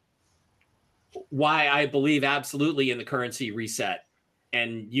I believe absolutely in the currency reset,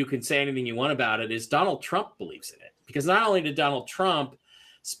 and you can say anything you want about it, is Donald Trump believes in it. Because not only did Donald Trump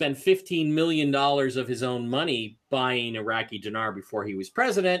spend $15 million of his own money buying Iraqi dinar before he was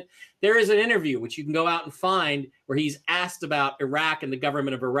president, there is an interview, which you can go out and find, where he's asked about Iraq and the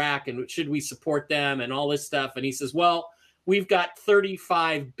government of Iraq and should we support them and all this stuff. And he says, well, we've got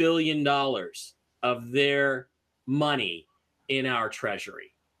 $35 billion of their money in our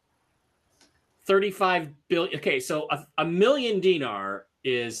treasury. 35 billion. Okay, so a million dinar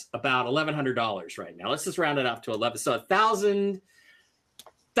is about $1,100 right now. Let's just round it up to 11. So 1,000.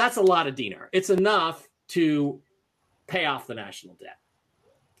 That's a lot of dinar. It's enough to pay off the national debt.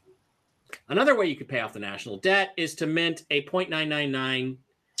 Another way you could pay off the national debt is to mint a 0.999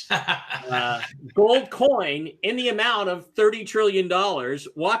 gold coin in the amount of $30 trillion,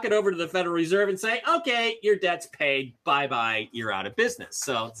 walk it over to the Federal Reserve and say, okay, your debt's paid. Bye-bye. You're out of business.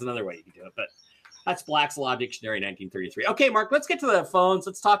 So it's another way you can do it. But that's Black's Law Dictionary, 1933. Okay, Mark, let's get to the phones.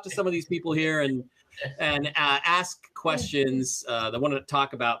 Let's talk to some of these people here and ask questions that want to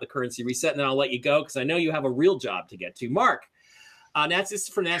talk about the currency reset, and then I'll let you go because I know you have a real job to get to. Mark, this is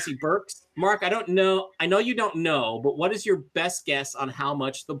for Nancy Burks. Mark, I know you don't know, but what is your best guess on how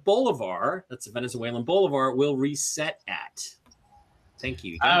much the Bolivar, that's the Venezuelan Bolivar, will reset at? Thank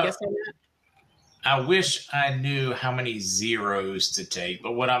you. Guess on that? I wish I knew how many zeros to take,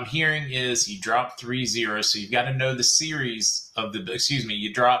 but what I'm hearing is you drop 3 zeros, so you've got to know the series of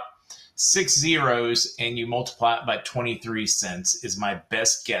you drop 6 zeros and you multiply it by 23 cents is my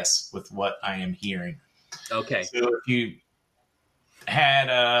best guess with what I am hearing. Okay. So if you had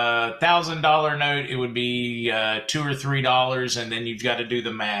a $1,000 note, it would be $2 or $3, and then you've got to do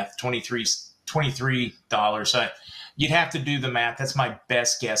the math, $23. So you'd have to do the math. That's my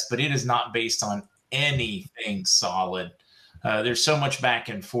best guess, but it is not based on anything solid. There's so much back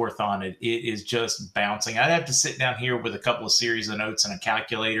and forth on it. It is just bouncing. I'd have to sit down here with a couple of series of notes and a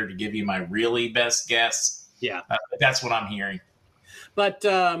calculator to give you my really best guess. Yeah. But that's what I'm hearing. But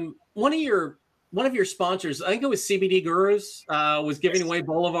one of your sponsors, I think it was CBD Gurus, was giving away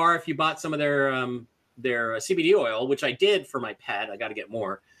Bolivar if you bought some of their CBD oil, which I did for my pet. I got to get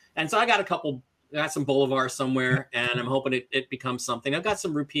more. And so I got some Bolivar somewhere, and I'm hoping it becomes something. I've got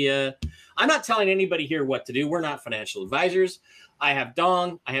some Rupiah. I'm not telling anybody here what to do. We're not financial advisors. I have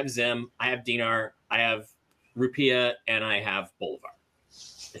Dong, I have Zim, I have Dinar, I have Rupiah, and I have Bolivar.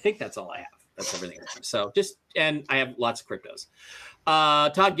 I think that's all I have. That's everything I have. So and I have lots of cryptos.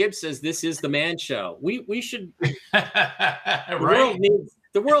 Todd Gibbs says this is the man show. We should. Right.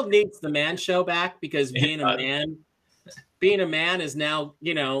 The world needs the man show back, because being a man is now,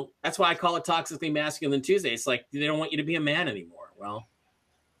 that's why I call it Toxically Masculine Tuesday. It's like they don't want you to be a man anymore. Well,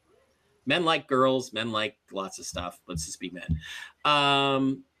 men like girls, men like lots of stuff. Let's just be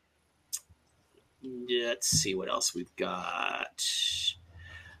men. Let's see what else we've got.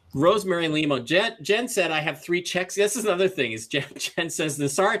 Rosemary Limo. Jen said, I have 3 checks. This is another thing. Is Jen says the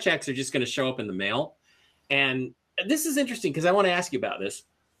NESARA checks are just going to show up in the mail. And this is interesting because I want to ask you about this.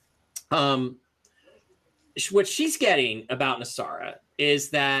 What she's getting about NESARA is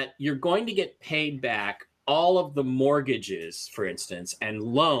that you're going to get paid back all of the mortgages, for instance, and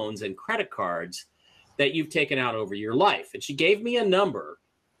loans and credit cards that you've taken out over your life. And she gave me a number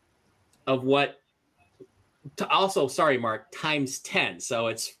of Mark, times 10. So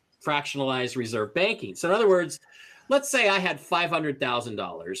it's fractionalized reserve banking. So in other words, let's say I had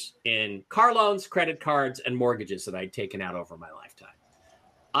 $500,000 in car loans, credit cards, and mortgages that I'd taken out over my lifetime.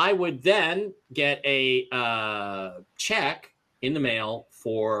 I would then get a check in the mail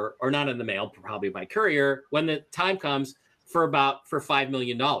or not in the mail, probably by courier, when the time comes for $5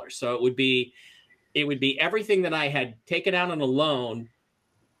 million. So it would be everything that I had taken out on a loan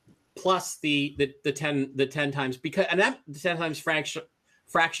plus the 10 times, because, and that the 10 times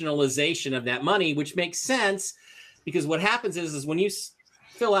fractionalization of that money, which makes sense, because what happens is when you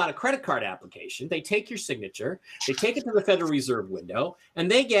fill out a credit card application, they take your signature, they take it to the Federal Reserve window,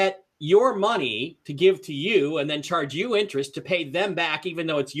 and they get your money to give to you and then charge you interest to pay them back, even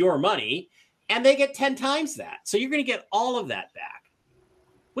though it's your money, and they get 10 times that. So you're going to get all of that back.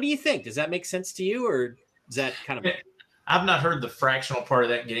 What do you think? Does that make sense to you, or is that kind of... I've not heard the fractional part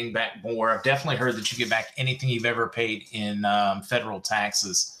of that getting back more. I've definitely heard that you get back anything you've ever paid in federal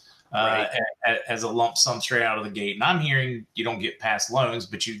taxes as a lump sum straight out of the gate. And I'm hearing you don't get past loans,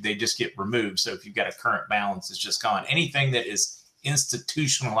 but they just get removed. So if you've got a current balance, it's just gone. Anything that is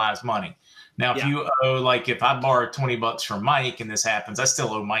institutionalized money. Now, if you owe, like if I borrow $20 from Mike and this happens, I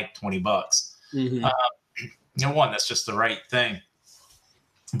still owe Mike $20. Mm-hmm. That's just the right thing.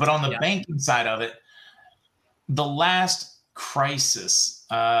 But on the banking side of it, the last crisis,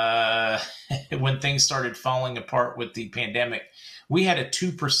 when things started falling apart with the pandemic, we had a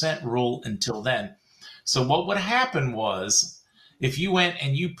 2% rule until then. So what would happen was, if you went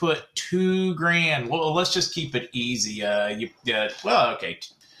and you put $2,000, well, let's just keep it easy.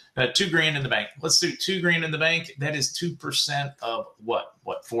 $2,000 in the bank. Let's do $2,000 in the bank. That is 2% of what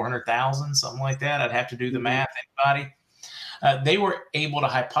 400,000, something like that. I'd have to do the math. Anybody? They were able to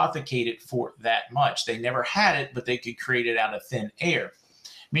hypothecate it for that much. They never had it, but they could create it out of thin air.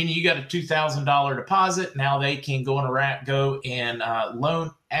 Meaning you got a $2,000 deposit. Now they can go and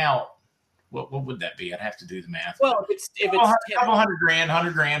loan out. What would that be? I'd have to do the math. Well, if it's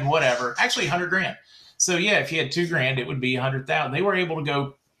 $100,000, whatever. Actually, $100,000. So yeah, if you had $2,000, it would be $100,000. They were able to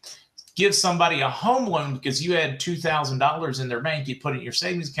go give somebody a home loan because you had $2,000 in their bank. You put it in your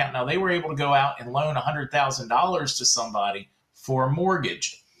savings account. Now they were able to go out and loan $100,000 to somebody for a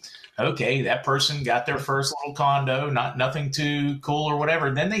mortgage. Okay, that person got their first little condo, nothing too cool or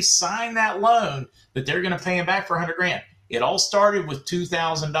whatever. Then they sign that loan that they're going to pay them back for $100,000. It all started with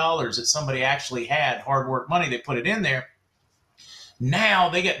 $2,000 that somebody actually had hard work money. They put it in there. Now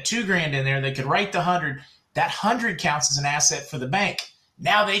they got $2,000 in there. They could write the 100. That 100 counts as an asset for the bank.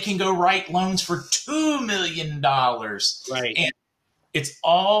 Now they can go write loans for $2 million. Right. And it's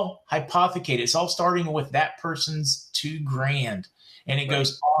all hypothecated. It's all starting with that person's $2,000. And it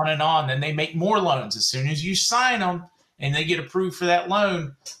goes on and on. Then they make more loans. As soon as you sign them and they get approved for that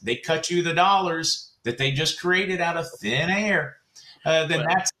loan, they cut you the dollars that they just created out of thin air. Then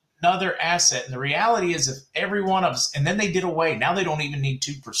that's another asset. And the reality is, if every one of us, and then they did away, now they don't even need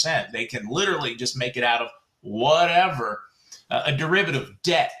 2%. They can literally just make it out of whatever, a derivative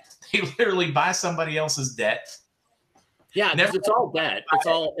debt. They literally buy somebody else's debt. Yeah, it's all debt. It's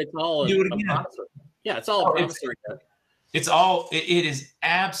all do it again. Yeah, it's all promissory debt. It is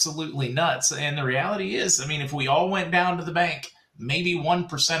absolutely nuts. And the reality is, I mean, if we all went down to the bank, maybe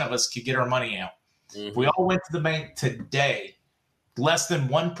 1% of us could get our money out. Mm-hmm. If we all went to the bank today, less than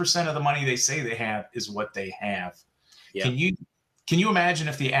 1% of the money they say they have is what they have. Yeah. Can you imagine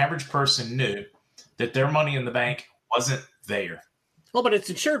if the average person knew that their money in the bank wasn't there? Well, but it's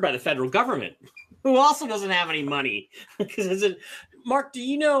insured by the federal government, who also doesn't have any money. Mark, do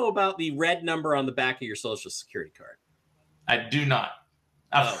you know about the red number on the back of your Social Security card? I do not.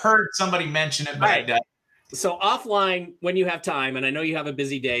 I've heard somebody mention it, but right. I don't. So offline, when you have time, and I know you have a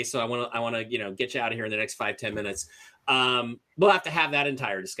busy day, so I want to get you out of here in the next 5-10 minutes. We'll have to have that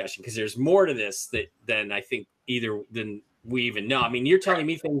entire discussion because there's more to this than I think than we even know. I mean, you're telling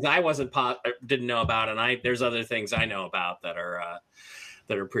me things I didn't know about, and there's other things I know about that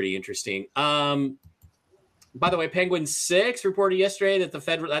are pretty interesting. By the way, Penguin 6 reported yesterday that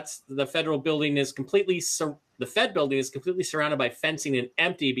the federal building is completely surrounded by fencing and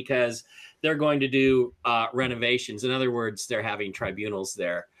empty because they're going to do renovations. In other words, they're having tribunals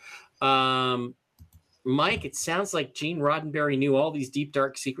there. Mike, it sounds like Gene Roddenberry knew all these deep,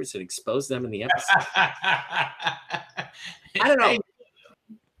 dark secrets and exposed them in the episode. I don't know.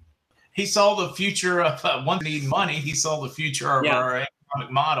 He saw the future of once we need money. He saw the future of our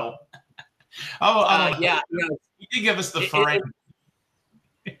economic model. Yeah. You did give us the Ferengi.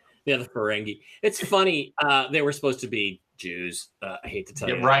 Yeah, the Ferengi. It's funny. They were supposed to be Jews. I hate to tell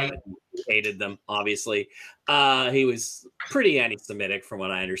you, right? He hated them. Obviously, he was pretty anti-Semitic, from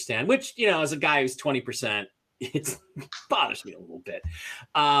what I understand. Which, as a guy who's 20%, it bothers me a little bit.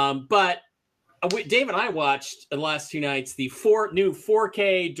 But Dave and I watched the last 2 nights the new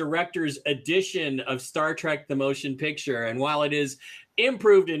 4K director's edition of Star Trek: The Motion Picture, and while it is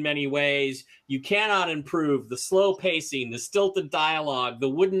improved in many ways, you cannot improve the slow pacing, the stilted dialogue, the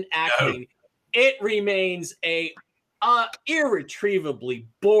wooden acting. No. It remains a irretrievably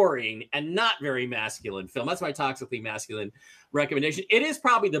boring and not very masculine film. That's my toxically masculine recommendation. It is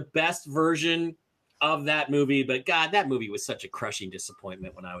probably the best version of that movie, but God, that movie was such a crushing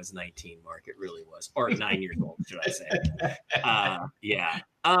disappointment when I was 19, Mark. It really was. Or 9 years old, should I say. Yeah.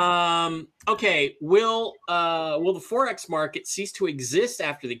 Okay. Will the Forex market cease to exist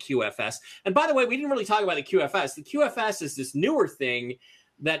after the QFS? And by the way, we didn't really talk about the QFS. The QFS is this newer thing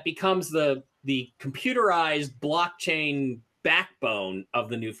that becomes the computerized blockchain backbone of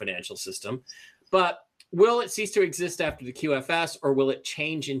the new financial system. But will it cease to exist after the QFS, or will it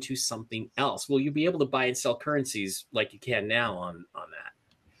change into something else? Will you be able to buy and sell currencies like you can now on that?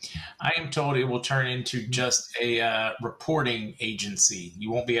 I am told it will turn into just a reporting agency.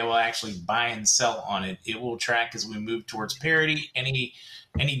 You won't be able to actually buy and sell on it. It will track as we move towards parity.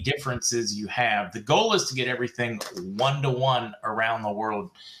 Any differences you have. The goal is to get everything 1-to-1 around the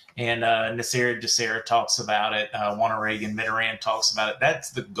world. And Nasser Jasser talks about it. Ronald Reagan, Mitterrand talks about it. That's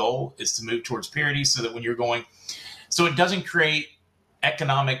the goal, is to move towards parity so that when you're going, so it doesn't create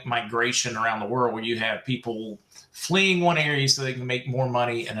economic migration around the world where you have people fleeing one area so they can make more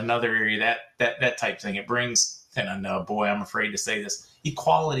money in another area, that type of thing. It brings, and I know, boy, I'm afraid to say this,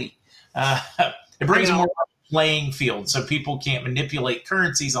 equality. It brings a more playing field so people can't manipulate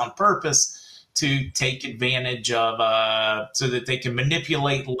currencies on purpose to take advantage of, so that they can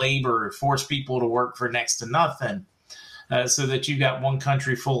manipulate labor, force people to work for next to nothing, so that you got one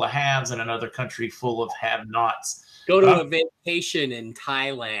country full of haves and another country full of have-nots. Go to a vacation in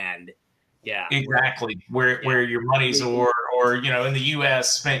Thailand. Yeah, exactly. Where your money's, or in the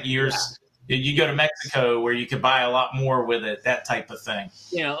U.S. spent years. Yeah. You go to Mexico where you could buy a lot more with it, that type of thing.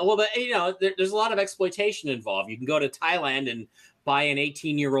 There's a lot of exploitation involved. You can go to Thailand and buy an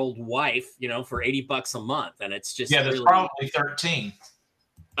 18-year-old wife, for $80 a month, and it's just there's really, probably 13.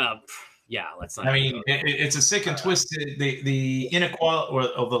 Let's not. I mean, it's a sick and twisted. The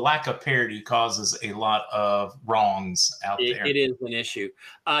inequality or the lack of parity causes a lot of wrongs out there. It is an issue.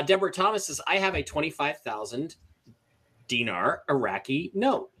 Deborah Thomas says, "I have a 25,000 dinar Iraqi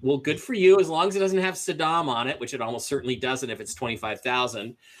note." Well, good for you, as long as it doesn't have Saddam on it, which it almost certainly doesn't if it's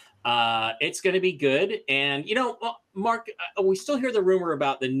 25,000. It's going to be good. And, Mark, we still hear the rumor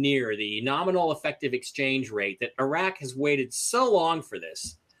about the nominal effective exchange rate, that Iraq has waited so long for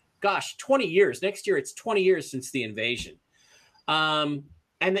this. Gosh, 20 years. Next year, it's 20 years since the invasion. And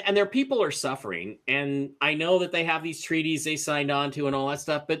their people are suffering. And I know that they have these treaties they signed on to and all that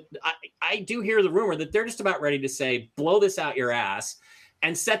stuff. But I do hear the rumor that they're just about ready to say, blow this out your ass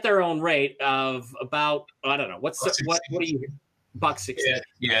and set their own rate of about, I don't know, what do you hear? $1.60.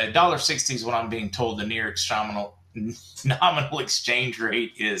 Yeah, $1.60 is what I'm being told the near nominal exchange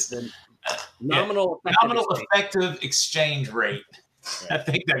rate is. Nominal effective exchange rate. I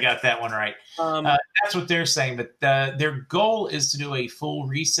think I got that one right. That's what they're saying. But their goal is to do a full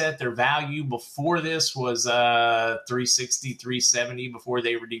reset. Their value before this was 360, 370 before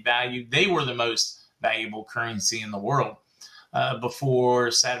they were devalued. They were the most valuable currency in the world before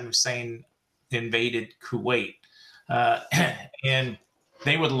Saddam Hussein invaded Kuwait. And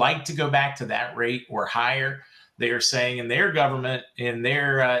they would like to go back to that rate or higher. They are saying in their government, in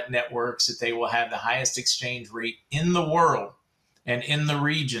their networks, that they will have the highest exchange rate in the world and in the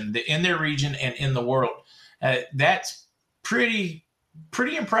region, in their region and in the world. That's pretty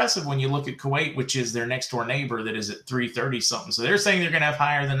impressive when you look at Kuwait, which is their next door neighbor that is at 330 something. So they're saying they're going to have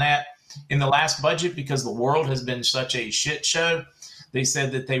higher than that. In the last budget, because the world has been such a shit show, they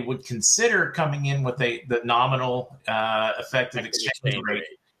said that they would consider coming in with the nominal effective exchange rate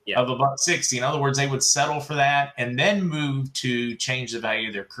of $1.60. In other words, they would settle for that and then move to change the value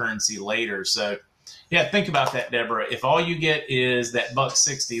of their currency later. So, yeah, think about that, Deborah. If all you get is that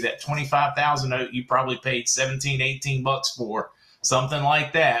 $1.60, that 25,000 note you probably paid 17, 18 bucks for, something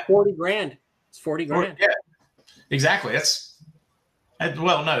like that. 40 grand. It's 40 grand. Yeah, exactly.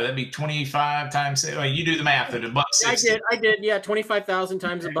 Well, no, that'd be 25 times. Well, you do the math at $1.60. I did. Yeah, 25,000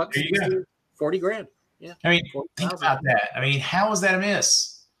 times $1.60. 40 grand. Yeah. I mean, think about that. I mean, how is that a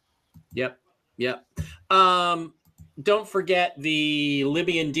miss? Yep. Don't forget the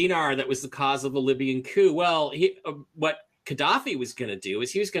Libyan dinar that was the cause of the Libyan coup. Well, what Gaddafi was going to do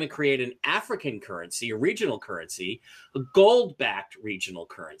is he was going to create an African currency, a regional currency, a gold-backed regional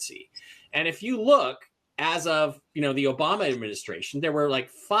currency. And if you look, as of the Obama administration, there were like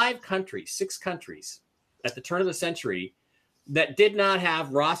 6 countries at the turn of the century that did not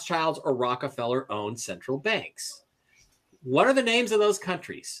have Rothschilds or Rockefeller-owned central banks. What are the names of those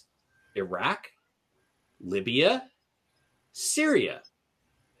countries? Iraq, Libya, Syria,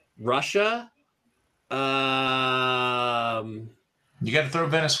 Russia. You got to throw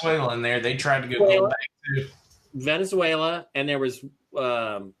Venezuela in there. They tried to go gold back too. Venezuela, and there was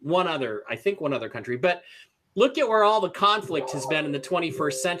one other country. But look at where all the conflict has been in the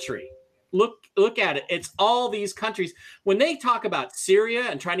 21st century. Look at it. It's all these countries. When they talk about Syria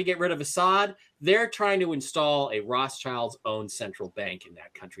and trying to get rid of Assad, they're trying to install a Rothschilds-owned central bank in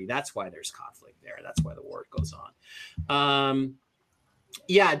that country. That's why there's conflict there. That's why the war goes on.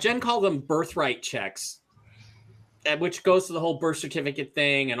 Jen called them birthright checks, which goes to the whole birth certificate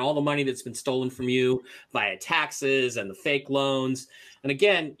thing and all the money that's been stolen from you via taxes and the fake loans. And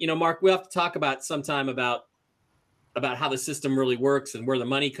again, Mark, we'll have to talk about sometime about how the system really works and where the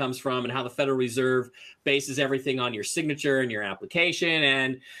money comes from and how the Federal Reserve bases everything on your signature and your application.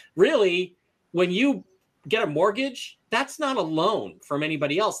 And really, when you get a mortgage, that's not a loan from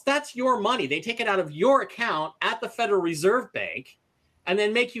anybody else. That's your money. They take it out of your account at the Federal Reserve Bank and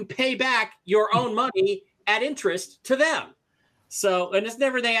then make you pay back your own money at interest to them. So, and I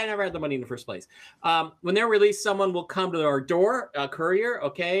never had the money in the first place. When they're released, someone will come to our door, a courier.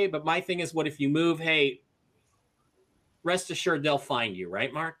 Okay. But my thing is, what if you move? Hey, rest assured they'll find you,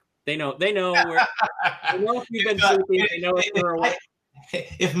 right, Mark? They know where, they know if you've been sleeping, they know if you're away.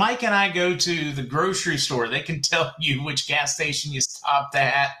 If Mike and I go to the grocery store, they can tell you which gas station you stopped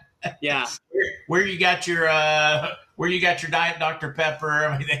at. Yeah. Where you got your Diet Dr. Pepper.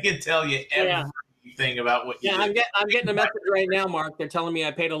 I mean, they can tell you everything about what you do. I'm getting a message right now, Mark. They're telling me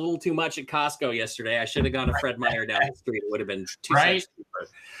I paid a little too much at Costco yesterday. I should have gone to Fred Meyer down the street. It would have been 2 cents cheaper.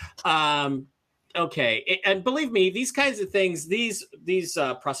 Okay. And believe me, these kinds of things, these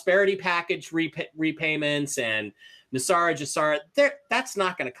prosperity package repayments and Nasara Jassara, that's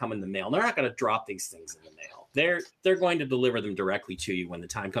not going to come in the mail. They're not going to drop these things in the mail. They're going to deliver them directly to you when the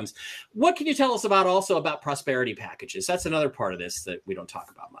time comes. What can you tell us about prosperity packages? That's another part of this that we don't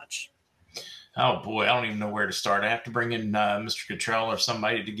talk about much. Oh boy, I don't even know where to start. I have to bring in Mr. Cottrell or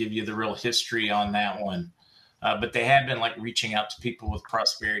somebody to give you the real history on that one. But they have been reaching out to people with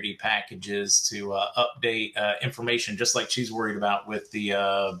prosperity packages to update information, just like she's worried about with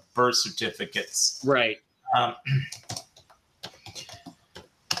the birth certificates. Right.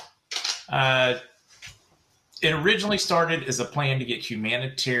 It originally started as a plan to get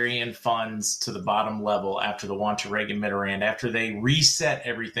humanitarian funds to the bottom level after the launch of Reagan-Mitterrand. After they reset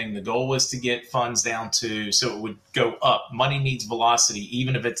everything, the goal was to get funds down to so it would go up. Money needs velocity,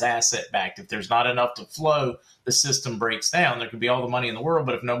 even if it's asset-backed. If there's not enough to flow, the system breaks down. There could be all the money in the world,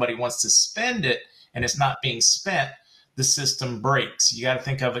 but if nobody wants to spend it and it's not being spent, the system breaks. You got to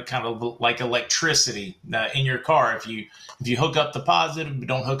think of it kind of like electricity in your car. If you hook up the positive but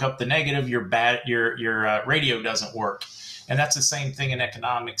don't hook up the negative, your radio doesn't work. And that's the same thing in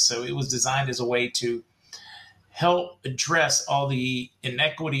economics. So it was designed as a way to help address all the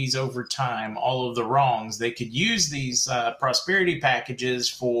inequities over time, all of the wrongs. They could use these prosperity packages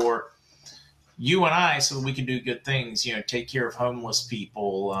for you and I so that we can do good things, take care of homeless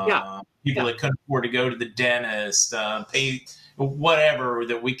people, people that couldn't afford to go to the dentist, pay whatever,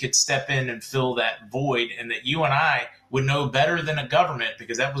 that we could step in and fill that void, and that you and I would know better than a government,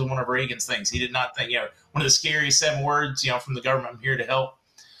 because that was one of Reagan's things. He did not think, one of the scariest 7 words, from the government, I'm here to help.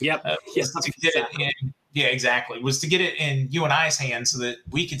 Yep. Was to get it in, was to get it in you and I's hands so that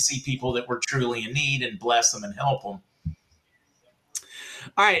we could see people that were truly in need and bless them and help them.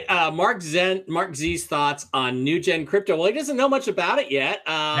 All right, Mark Z's thoughts on new gen crypto. Well, he doesn't know much about it yet.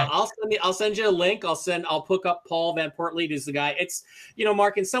 I'll send you a link. I'll hook up Paul Van Portleed is the guy. It's,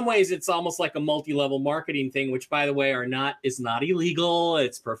 Mark, in some ways it's almost like a multi-level marketing thing, which, by the way, is not illegal.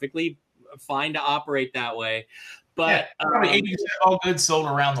 It's perfectly fine to operate that way. But probably 80% of all goods sold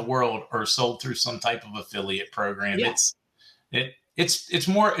around the world are sold through some type of affiliate program. Yeah. It's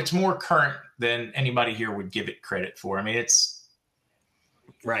more current than anybody here would give it credit for. I mean, it's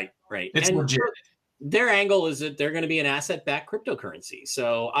right. It's legit. Their angle is that they're going to be an asset-backed cryptocurrency.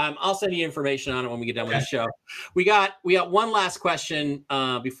 So I'll send you information on it when we get done with the show. We got one last question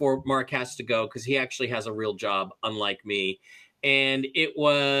before Mark has to go, because he actually has a real job, unlike me. And it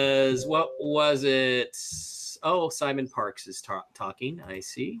was, what was it? Oh, Simon Parks is talking. I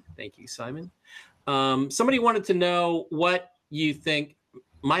see. Thank you, Simon. Somebody wanted to know what you think.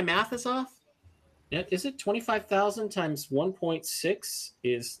 My math is off. Is it 25,000 times 1.6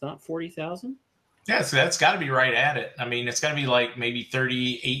 is not 40,000? Yeah, so that's got to be right at it. I mean, it's got to be like maybe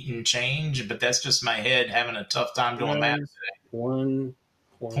 38 and change, but that's just my head having a tough time doing math today.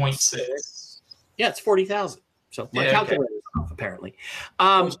 1.6. Yeah, it's 40,000. So my calculator is off, apparently.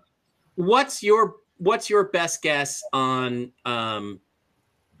 What's your best guess on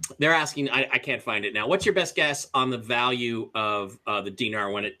they're asking, I can't find it now. What's your best guess on the value of the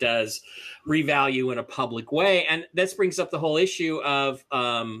dinar when it does revalue in a public way? And this brings up the whole issue of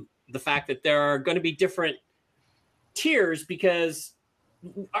the fact that there are going to be different tiers, because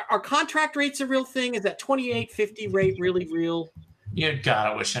are contract rates a real thing? Is that 28.50 rate really real? God,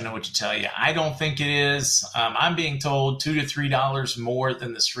 I wish I know what to tell you. I don't think it is. I'm being told $2 to $3 more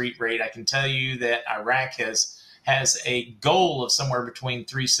than the street rate. I can tell you that Iraq has a goal of somewhere between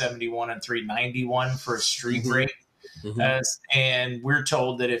 371 and 391 for a street rate. And we're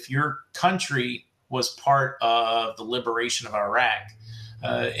told that if your country was part of the liberation of Iraq,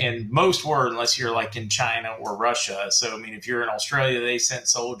 and most were, unless you're like in China or Russia. So, I mean, if you're in Australia, they sent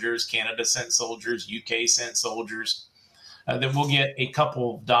soldiers, Canada sent soldiers, UK sent soldiers, then we'll get a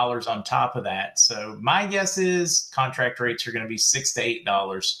couple of dollars on top of that. So my guess is contract rates are going to be $6 to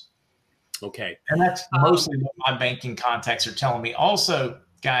 $8. Okay. And that's mostly what my banking contacts are telling me. Also,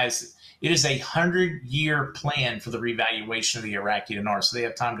 guys, it is a 100-year plan for the revaluation of the Iraqi dinar, so they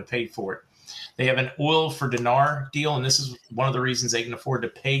have time to pay for it. They have an oil for dinar deal, and this is one of the reasons they can afford to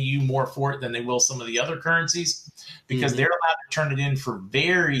pay you more for it than they will some of the other currencies, because they're allowed to turn it in for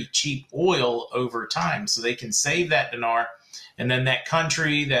very cheap oil over time, so they can save that dinar, and then that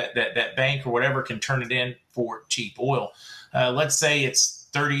country, that bank or whatever, can turn it in for cheap oil. Let's say it's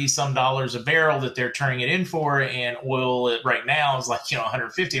 $30-some a barrel that they're turning it in for, and oil right now is like,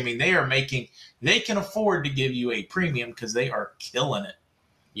 150. I mean, they can afford to give you a premium because they are killing it.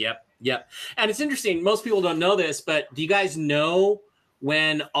 Yep. And it's interesting. Most people don't know this, but do you guys know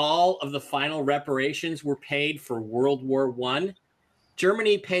when all of the final reparations were paid for World War I?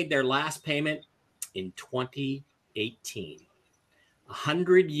 Germany paid their last payment in 2018,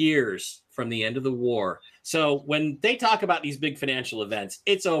 100 years from the end of the war. So when they talk about these big financial events,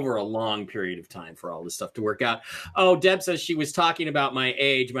 it's over a long period of time for all this stuff to work out. Oh, Deb says she was talking about my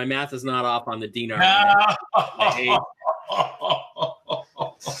age. My math is not off on the dinar.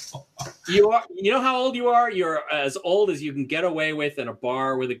 You know how old you are? You're as old as you can get away with in a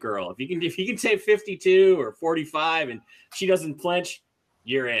bar with a girl. If you can say 52 or 45 and she doesn't flinch,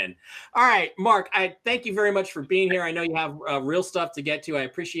 you're in. All right, Mark, I thank you very much for being here. I know you have real stuff to get to. I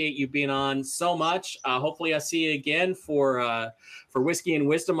appreciate you being on so much. Hopefully I'll see you again for Whiskey and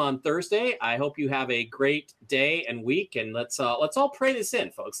Wisdom on Thursday. I hope you have a great day and week, and let's all pray this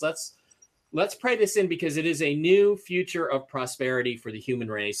in, folks. Let's pray this in, because it is a new future of prosperity for the human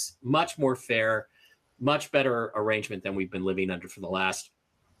race, much more fair, much better arrangement than we've been living under for the last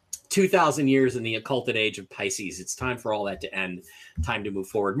 2,000 years in the occulted age of Pisces. It's time for all that to end, time to move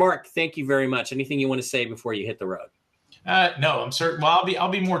forward. Mark, thank you very much. Anything you want to say before you hit the road? No, I'm certain. Well, I'll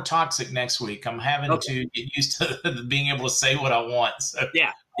be more toxic next week. I'm having to get used to being able to say what I want. So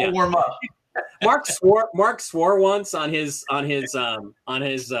yeah. I'll warm up. Mark swore once on his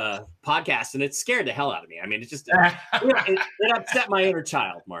podcast, and it scared the hell out of me. I mean, it upset my inner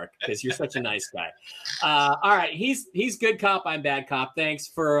child, Mark, because you're such a nice guy. All right, he's good cop, I'm bad cop. Thanks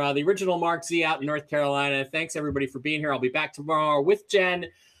for the original Mark Z out in North Carolina. Thanks everybody for being here. I'll be back tomorrow with Jen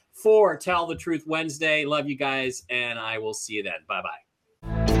for Tell the Truth Wednesday. Love you guys, and I will see you then. Bye bye.